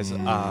you guys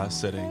are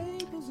sitting.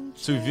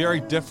 Two very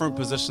different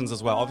positions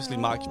as well. Obviously,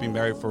 Mark, you've been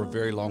married for a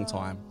very long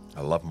time.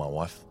 I love my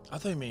wife. I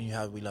thought you meant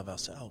how we love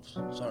ourselves.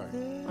 Sorry.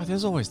 Oh,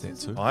 there's always that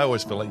too. I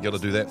always feel like you got to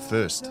do that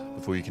first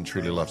before you can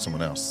truly love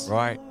someone else.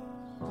 Right.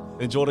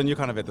 And Jordan, you're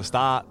kind of at the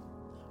start.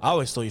 I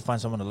always thought you'd find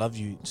someone to love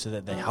you so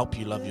that they help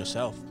you love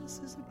yourself.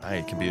 Hey,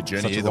 it can be a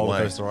journey Such a either roller way.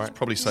 coaster, right? It's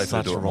probably safer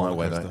Such to do a it my roller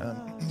way, coaster.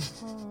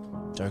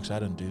 though. Jokes, I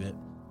didn't do that.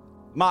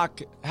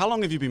 Mark, how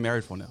long have you been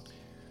married for now?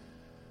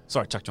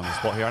 Sorry, chucked you on the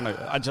spot here.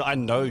 I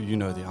know you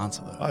know the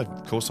answer, though.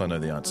 Of course I know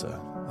the answer.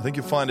 I think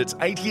you'll find it's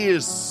 8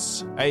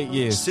 years. 8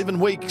 years. 7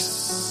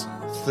 weeks.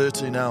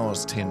 13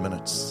 hours, 10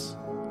 minutes.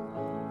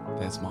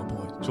 That's my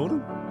boy.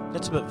 Jordan?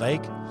 That's a bit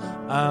vague.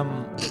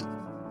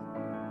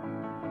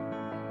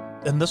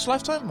 In this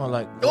lifetime, or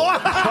like... Eat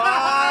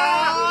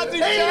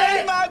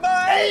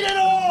it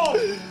all!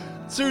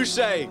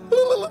 Touche.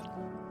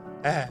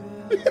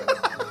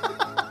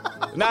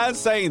 Nah, I'm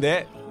saying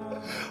that.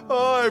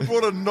 Oh, I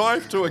brought a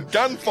knife to a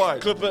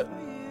gunfight. Clip it.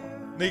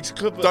 Neeks,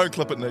 clip it. Don't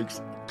clip it,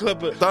 Neeks.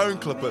 Clip it. Don't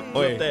clip it.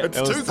 Oi, It's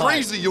it was too tight.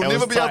 greasy. You'll It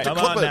never was be able tight. to Come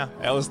clip on it. now.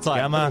 That was tight.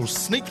 Come on. It'll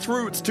sneak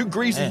through. It's too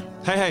greasy. Yeah.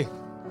 Hey.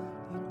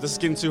 This is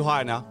getting too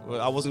high now.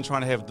 I wasn't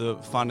trying to have the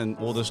fun and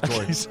all this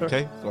joy.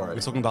 Okay? Sorry.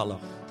 We're talking about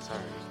love. Sorry.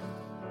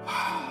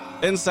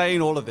 In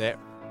saying all of that,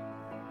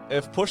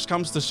 if push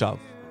comes to shove,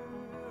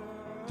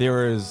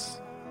 there is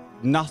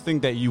nothing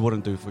that you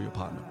wouldn't do for your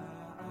partner,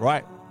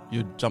 right?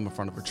 You'd jump in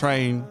front of a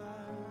train.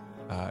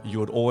 You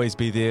would always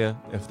be there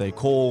if they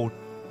called.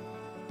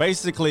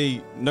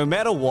 Basically, no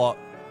matter what,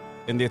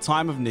 in their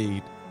time of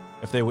need,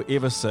 if they were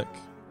ever sick,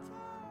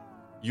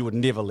 you would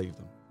never leave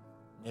them.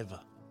 Never.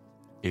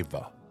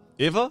 Ever.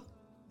 Ever?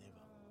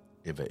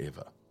 Ever,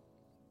 ever.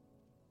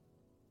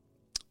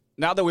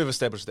 Now that we've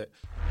established that,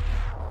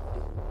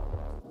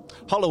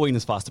 Halloween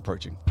is fast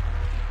approaching.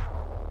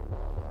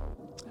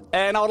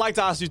 And I would like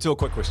to ask you two a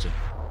quick question.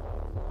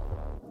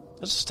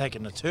 This is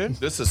taking a turn.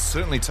 This has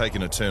certainly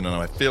taken a turn, and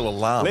I feel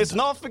alarmed. Let's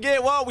not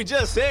forget what we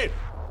just said.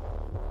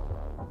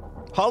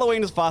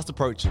 Halloween is fast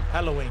approaching.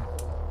 Halloween.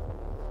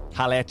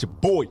 Holla at your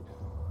boy.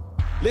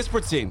 Let's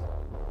pretend that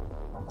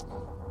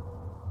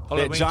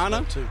Halloween's Jana,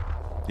 lit too.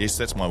 Yes,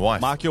 that's my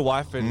wife. Mark, your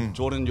wife, and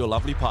Jordan, your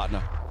lovely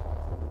partner,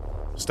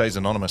 Stays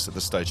anonymous at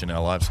this stage in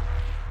our lives.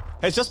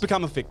 has just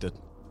become affected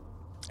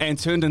and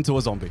turned into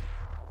a zombie.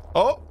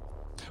 Oh,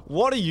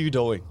 What are you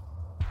doing?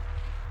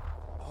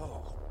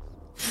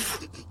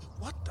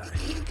 What the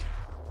heck?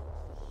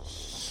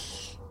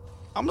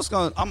 I'm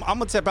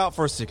gonna tap out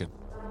for a second.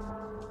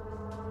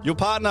 Your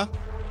partner,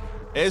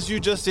 as you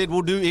just said,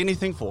 will do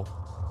anything for,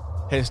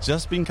 has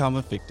just become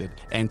affected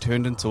and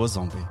turned into a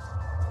zombie.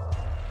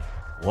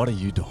 What are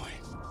you doing?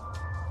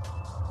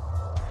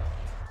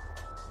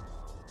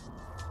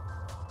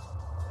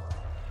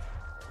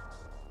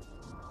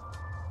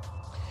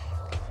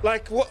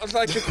 Like what?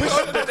 Like the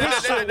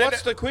question.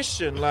 What's the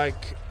question?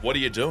 Like, what are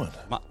you doing?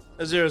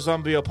 is there a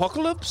zombie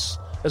apocalypse?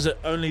 Is it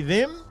only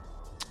them?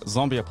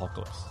 Zombie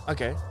apocalypse.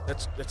 Okay,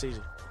 that's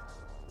easy.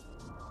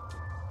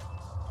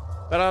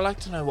 But I'd like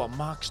to know what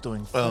Mark's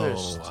doing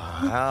first. Oh,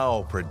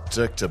 how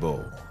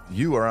predictable.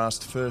 You were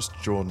asked first,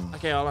 Jordan.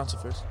 Okay, I'll answer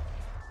first.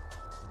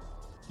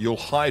 You'll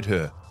hide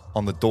her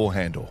on the door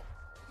handle.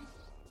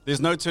 There's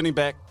no turning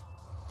back.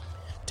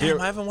 Damn,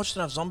 I haven't watched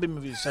enough zombie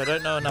movies, so I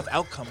don't know enough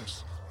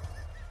outcomes.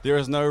 There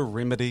is no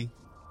remedy.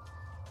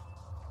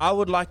 I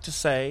would like to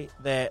say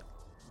that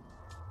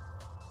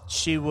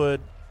she would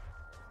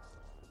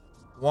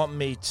want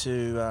me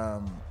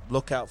to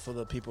look out for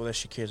the people that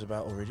she cares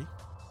about already.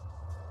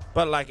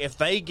 But like, if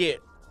they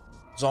get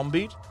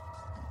zombied,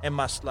 and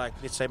let's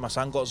say my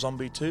son got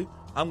zombied too,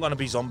 I'm going to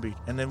be zombied,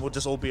 and then we'll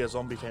just all be a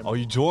zombie family. Oh,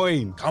 you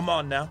join. Come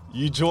on now.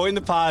 You join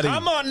the party.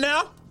 Come on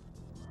now.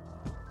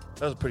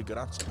 That was a pretty good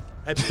answer.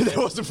 Happy with That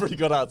was a pretty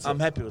good answer. I'm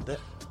happy with that.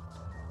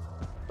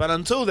 But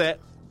until that,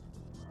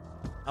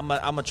 I'm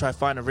gonna try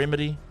find a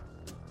remedy.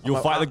 You'll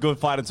fight the good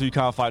fight until you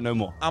can't fight no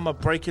more. I'm gonna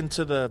break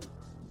into the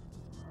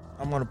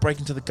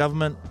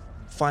government,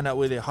 find out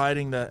where they're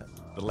hiding the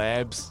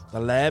labs.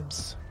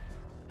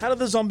 How did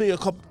the zombie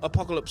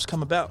apocalypse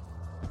come about?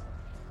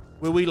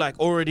 Did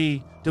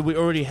we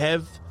already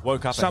have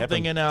Woke up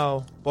something in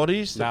our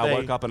bodies? Now I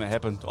woke up and it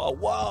happened. Oh,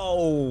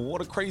 whoa.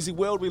 What a crazy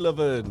world we live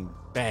in.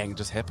 Bang,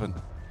 just happened.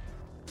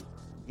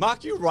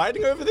 Mark, you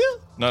riding over there?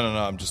 No.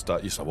 I'm just,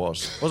 yes, I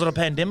was. Was it a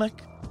pandemic?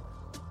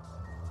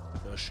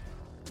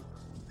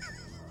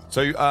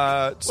 So,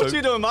 what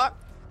you doing, Mark?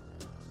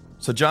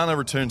 So Jana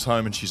returns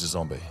home and she's a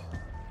zombie.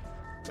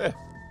 Yeah.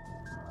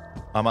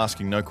 I'm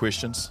asking no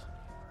questions.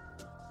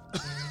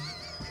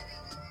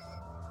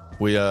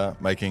 We are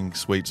making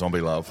sweet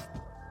zombie love,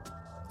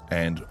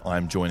 and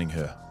I'm joining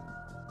her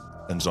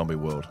in zombie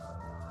world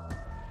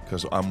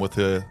because I'm with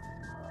her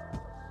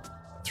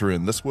through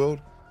in this world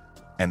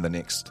and the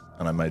next,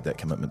 and I made that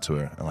commitment to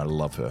her, and I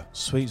love her.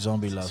 Sweet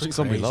zombie love's Sweet crazy.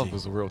 zombie love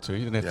was a real too.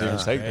 You didn't have to Yeah. even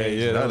say that.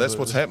 Yeah, No, that's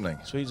what's happening.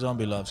 Sweet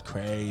zombie love's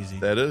crazy.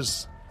 That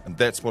is, and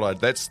that's what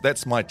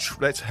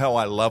that's how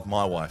I love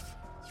my wife,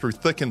 through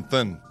thick and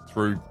thin,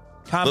 through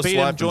Can't this beat him,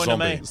 life and join him,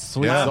 zombie. eh?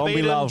 Sweet Yeah. Can't zombie beat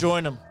him, love.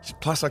 join him.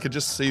 Plus, I could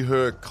just see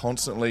her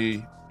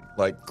constantly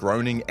like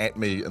groaning at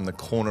me in the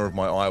corner of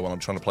my eye while I'm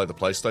trying to play the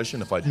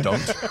PlayStation. If I don't,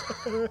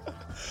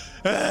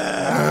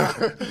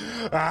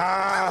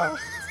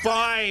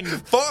 Fine.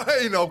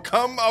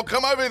 I'll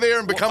come over there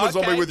and become a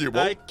zombie Okay, with you.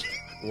 Whoa.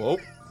 Whoa.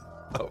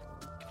 Oh.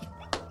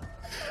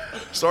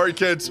 Sorry,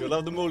 kids. You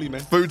love the moolie,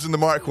 man. Food's in the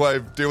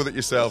microwave. Deal with it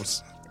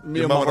yourselves. Me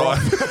Your and mum my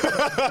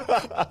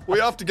I. We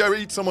have to go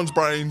eat someone's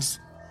brains.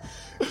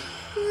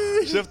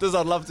 Shifters,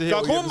 I'd love to hear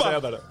what you have to say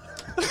about it.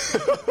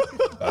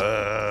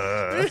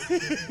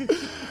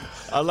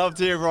 I'd love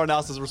to hear everyone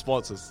else's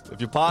responses.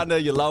 If your partner,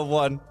 your loved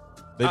one,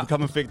 they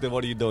become infected,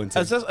 what are you doing?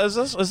 Tim? Is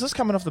this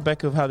coming off the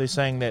back of how they're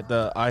saying that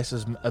the ice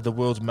is the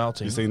world's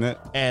melting? You seen that?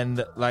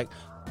 And like,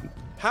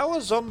 how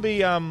are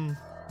zombie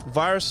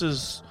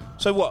viruses?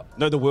 So what?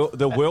 No, the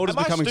world is Am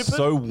I becoming stupid?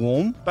 so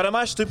warm. But am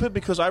I stupid?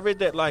 Because I read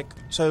that like,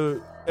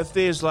 so if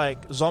there's like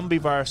zombie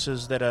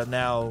viruses that are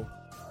now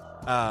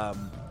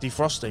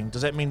defrosting,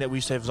 does that mean that we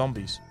used to have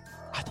zombies?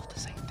 I thought the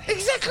same thing.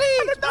 Exactly.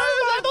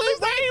 I thought these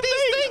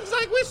things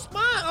like we're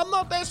smart. I'm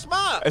not that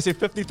smart. I said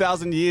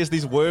 50,000 years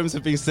these worms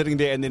have been sitting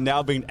there and they're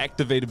now being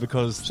activated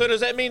because... So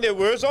does that mean there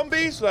were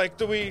zombies? Like,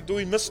 do we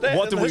miss that?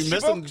 What, in do we history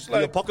miss in books?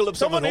 the apocalypse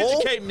of Someone it all?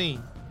 educate me.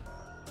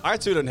 I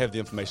too don't have the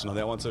information on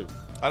that one too.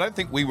 I don't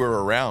think we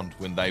were around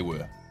when they were.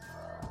 Mark,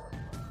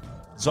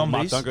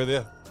 Zombies. don't go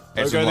there.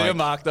 As Don't in, go there, like-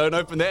 Mark. Don't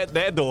open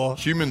that door.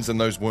 Humans and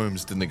those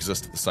worms didn't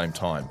exist at the same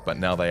time, but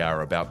now they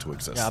are about to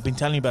exist. Yeah, I've been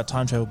telling you about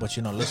time travel, but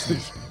you're not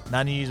listening.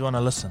 None of you want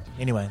to listen.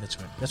 Anyway, that's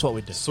great. That's what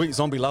we do. Sweet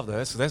zombie love though.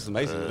 That's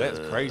amazing. That's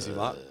crazy,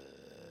 Mark.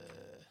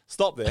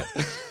 Stop there.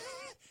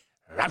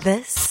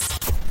 This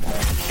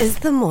is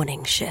the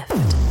morning shift.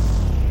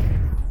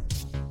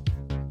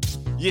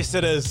 Yes,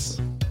 it is.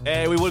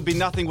 And we would be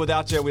nothing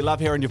without you. We love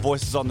hearing your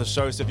voices on the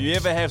show. So if you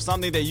ever have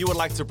something that you would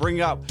like to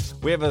bring up,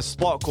 we have a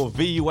spot called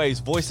VUA's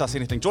Voice Us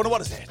Anything. Jordan, what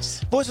is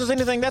that? Voice us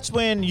anything. That's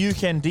when you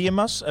can DM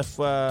us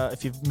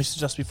if you've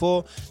messaged us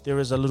before. There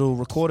is a little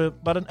recorder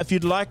button. If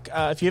you'd like,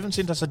 if you haven't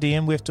sent us a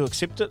DM, we have to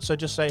accept it. So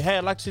just say, hey,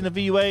 I'd like to send a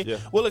VUA. Yeah.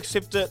 We'll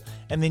accept it,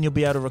 and then you'll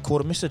be able to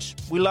record a message.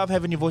 We love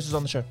having your voices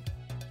on the show.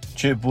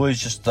 Cheers, boys.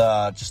 Just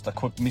a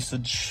quick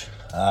message.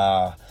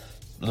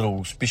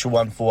 Little special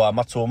one for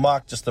Matua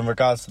Mark, just in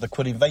regards to the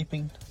quitting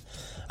vaping.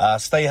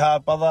 Stay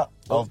hard, brother.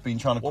 I've been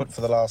trying to quit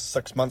for the last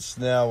 6 months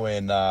now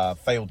and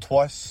failed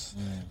twice,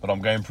 but I'm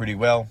going pretty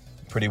well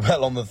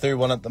on the third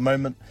one at the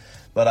moment.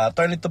 But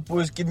don't let the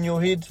boys get in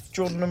your head. If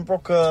Jordan and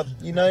Brook are,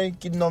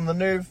 getting on the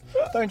nerve,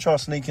 don't try to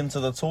sneak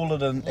into the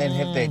toilet and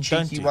have that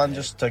cheeky one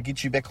just to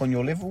get you back on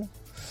your level.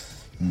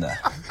 Nah,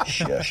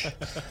 shush.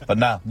 But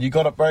nah, you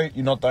got it, bro.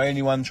 You're not the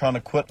only one trying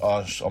to quit.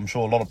 I'm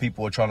sure a lot of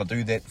people are trying to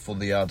do that for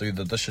the do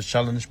the dishes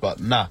challenge, but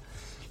nah.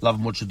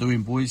 Loving what you're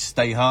doing, boys.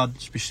 Stay hard,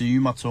 especially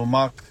you, Matua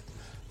Mark.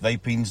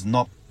 Vaping's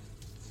not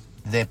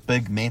that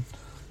big, man.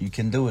 You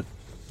can do it.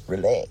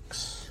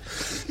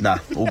 Relax. Nah,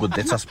 all good.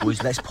 That's us,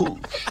 boys. Let's push.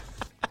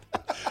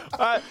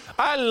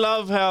 I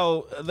love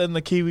how in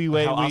the Kiwi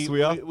way How us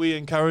we are. we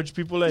encourage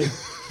people.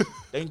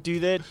 Don't do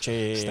that.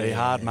 Stay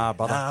hard, my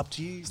brother. Up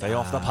to you. Stay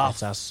off the path.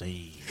 That's us.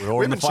 See. We're all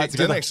We in the haven't fight checked in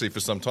together. actually for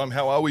some time.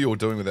 How are we all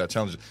doing with our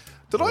challenges?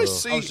 Did I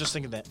see? I was just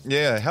thinking that.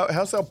 Yeah,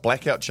 how's our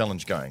blackout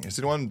challenge going? Has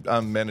anyone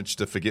managed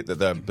to forget that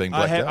they're being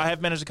blacked I out?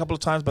 have managed a couple of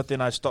times, but then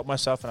I stopped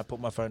myself and I put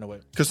my phone away.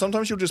 Because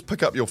sometimes you'll just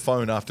pick up your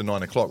phone after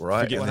 9 o'clock,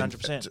 right? Forget And then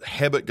 100%.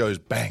 Habit goes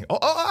bang.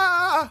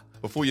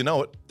 Before you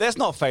know it. That's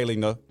not failing,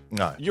 though.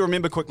 No. You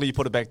remember quickly, you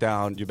put it back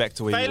down, you're back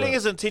to where Failing you were.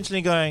 is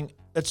intentionally going,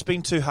 it's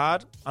been too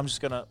hard. I'm just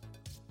going to,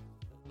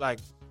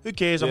 who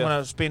cares? I'm Yeah.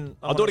 going to spend,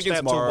 I'll do it again stay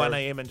up till tomorrow. 1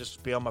 a.m. and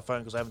just be on my phone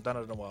because I haven't done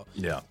it in a while.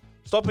 Yeah.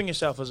 Stopping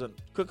yourself isn't.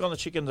 Quick on the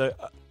chicken, though.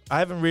 I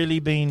haven't really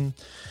been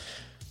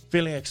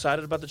feeling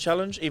excited about the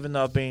challenge, even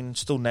though I've been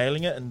still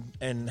nailing it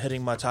and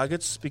hitting my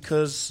targets,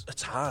 because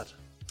it's hard.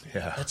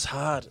 Yeah. It's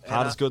hard.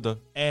 Hard is good, though.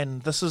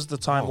 And this is the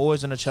time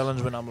always in a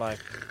challenge when I'm like,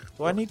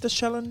 do I need this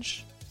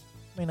challenge?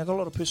 I mean, I got a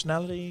lot of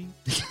personality.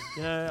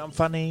 You know, I'm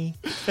funny.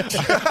 I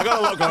got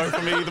a lot going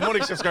for me. The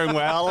morning shift's going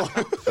well.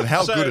 And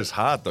how good is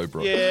hard, though,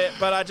 bro? Yeah,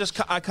 but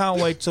I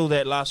can't wait till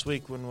that last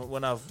week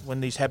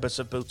when these habits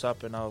have built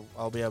up and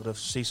I'll be able to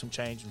see some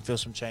change and feel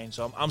some change.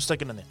 So I'm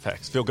sticking in there.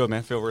 Facts. Feel good,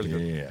 man. Feel really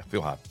good. Yeah,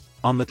 feel hard.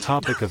 On the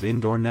topic of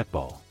indoor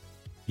netball.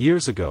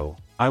 Years ago,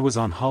 I was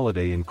on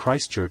holiday in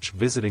Christchurch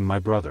visiting my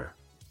brother.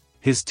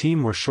 His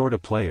team were short a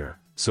player,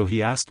 so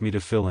he asked me to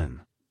fill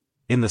in.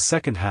 In the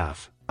second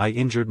half, I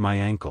injured my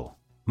ankle.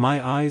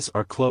 My eyes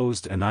are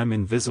closed and I'm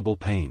in visible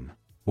pain.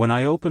 When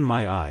I open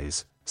my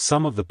eyes,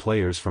 some of the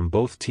players from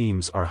both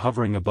teams are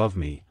hovering above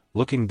me,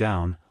 looking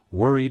down,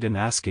 worried and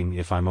asking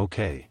if I'm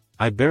okay.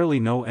 I barely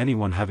know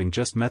anyone, having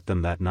just met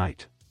them that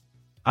night.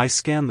 I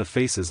scan the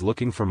faces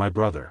looking for my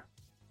brother.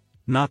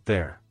 Not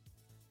there.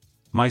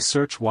 My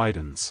search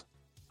widens.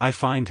 I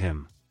find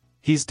him.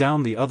 He's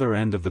down the other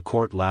end of the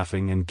court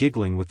laughing and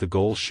giggling with the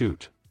goal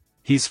shoot.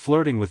 He's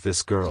flirting with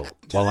this girl,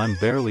 while I'm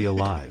barely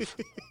alive.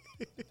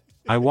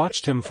 I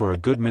watched him for a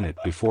good minute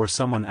before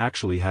someone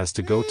actually has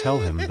to go tell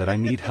him that I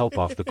need help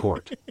off the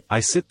court.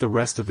 I sit the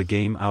rest of the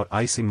game out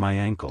icing my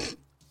ankle.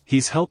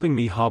 He's helping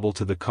me hobble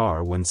to the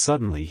car when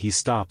suddenly he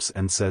stops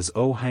and says,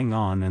 "Oh, hang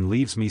on," and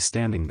leaves me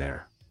standing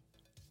there.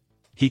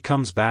 He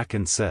comes back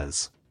and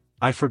says,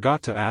 "I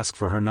forgot to ask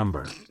for her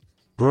number."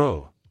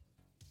 Bro.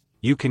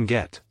 You can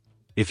get.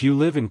 If you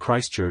live in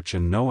Christchurch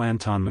and know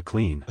Anton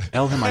McLean,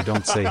 tell him I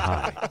don't say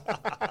hi.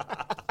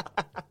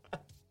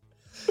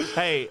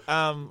 Hey,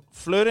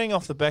 flirting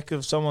off the back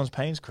of someone's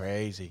pain's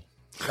crazy.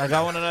 Like,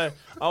 I want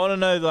to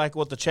know, like,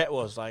 what the chat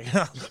was like.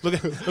 look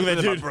at that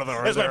dude.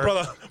 That's my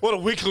brother. What a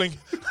weakling.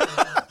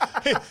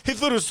 he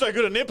thought it was so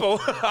good at netball.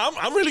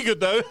 I'm really good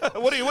though.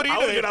 What are you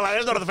doing?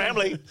 That's not in the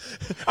family.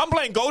 I'm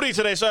playing Goldie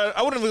today, so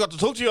I wouldn't have got to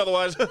talk to you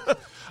otherwise.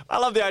 I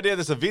love the idea of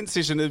this event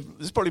session.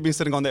 It's probably been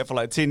sitting on that for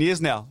like 10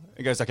 years now.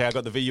 It goes, okay, I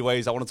got the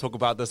VUAs. I want to talk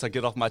about this. I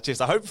get off my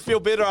chest. I hope you feel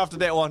better after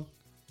that one.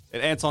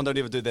 And Anton, don't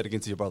ever do that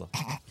again to your brother.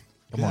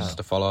 Just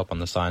to follow up on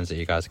the signs that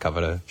you guys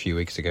covered a few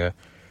weeks ago.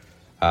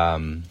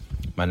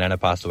 My nana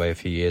passed away a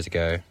few years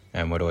ago,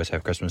 and we'd always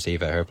have Christmas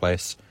Eve at her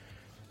place.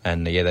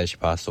 And the year that she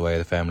passed away,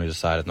 the family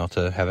decided not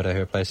to have it at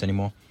her place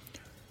anymore.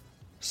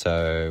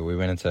 So we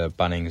went into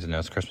Bunnings, and there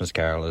was Christmas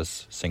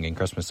carolers singing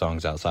Christmas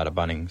songs outside of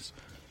Bunnings.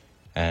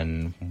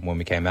 And when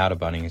we came out of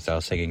Bunnings, they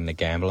were singing The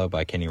Gambler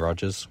by Kenny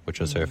Rogers, which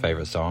was her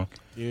favourite song.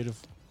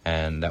 Beautiful.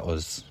 And that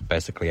was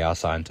basically our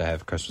sign to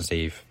have Christmas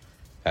Eve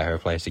at her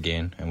place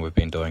again, and we've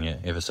been doing it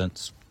ever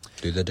since.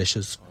 Do the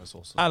dishes. Oh, that's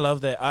awesome. I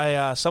love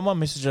that. Someone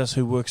messaged us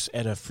who works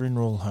at a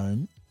funeral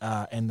home,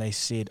 and they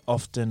said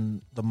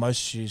often the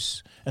most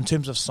use, in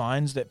terms of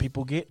signs that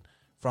people get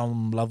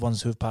from loved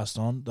ones who've passed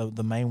on,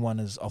 the main one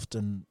is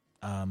often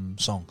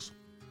songs,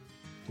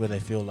 where they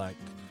feel like,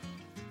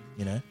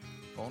 you know,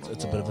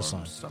 it's a bit of a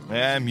sign.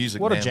 Yeah, music,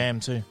 What man. a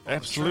jam, too.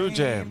 Absolute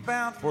jam.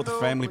 Brought the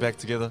family back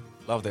together.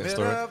 Love that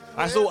story.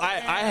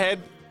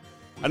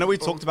 I know we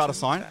talked about a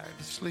sign.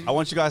 I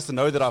want you guys to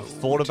know that I've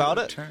thought about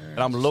it, and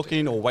I'm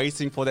looking or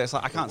waiting for that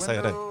sign. I can't say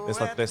it.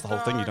 That's the whole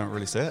thing. You don't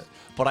really say it.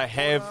 But I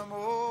have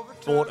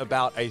thought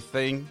about a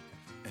thing,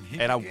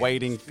 and I'm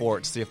waiting for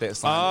it to see if that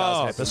sign does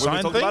happen. The sign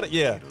we talked thing? about it?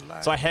 Yeah.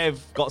 So I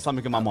have got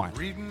something in my mind.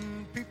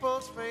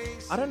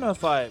 I don't know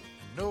if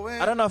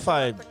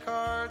I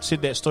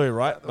said that story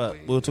right, but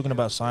we were talking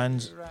about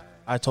signs.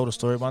 I told a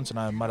story once, and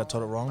I might have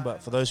told it wrong,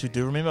 but for those who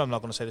do remember, I'm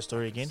not going to say the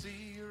story again.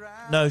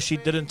 No, she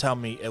didn't tell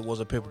me it was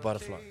a purple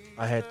butterfly.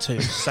 I had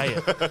to say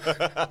it.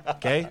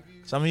 Okay?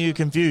 Some of you are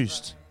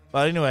confused.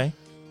 But anyway,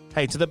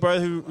 hey, to the bro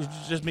who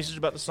just messaged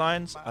about the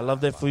signs, I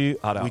love that for you.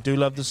 We do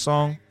love this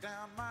song.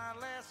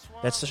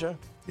 That's the show.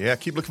 Yeah,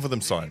 keep looking for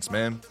them signs,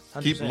 man.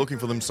 100%. Keep looking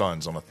for them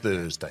signs on a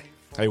Thursday.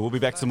 Hey, we'll be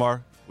back tomorrow.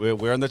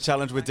 We're in the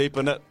challenge. We're deep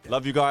in it.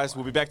 Love you guys.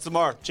 We'll be back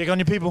tomorrow. Check on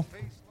your people.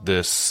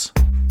 This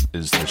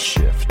is The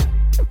Shift.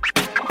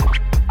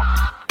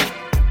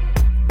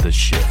 The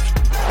Shift.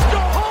 Go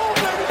home,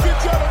 ladies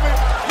and gentlemen.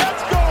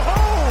 Let's go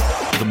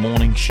home. The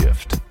Morning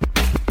Shift.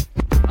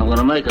 I'm going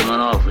to make him an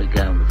offer he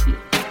can refuse.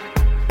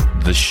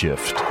 The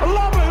Shift. I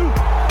love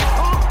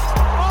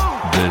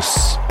you.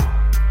 This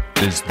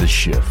is The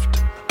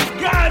Shift.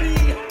 Got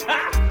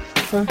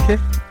it. Okay.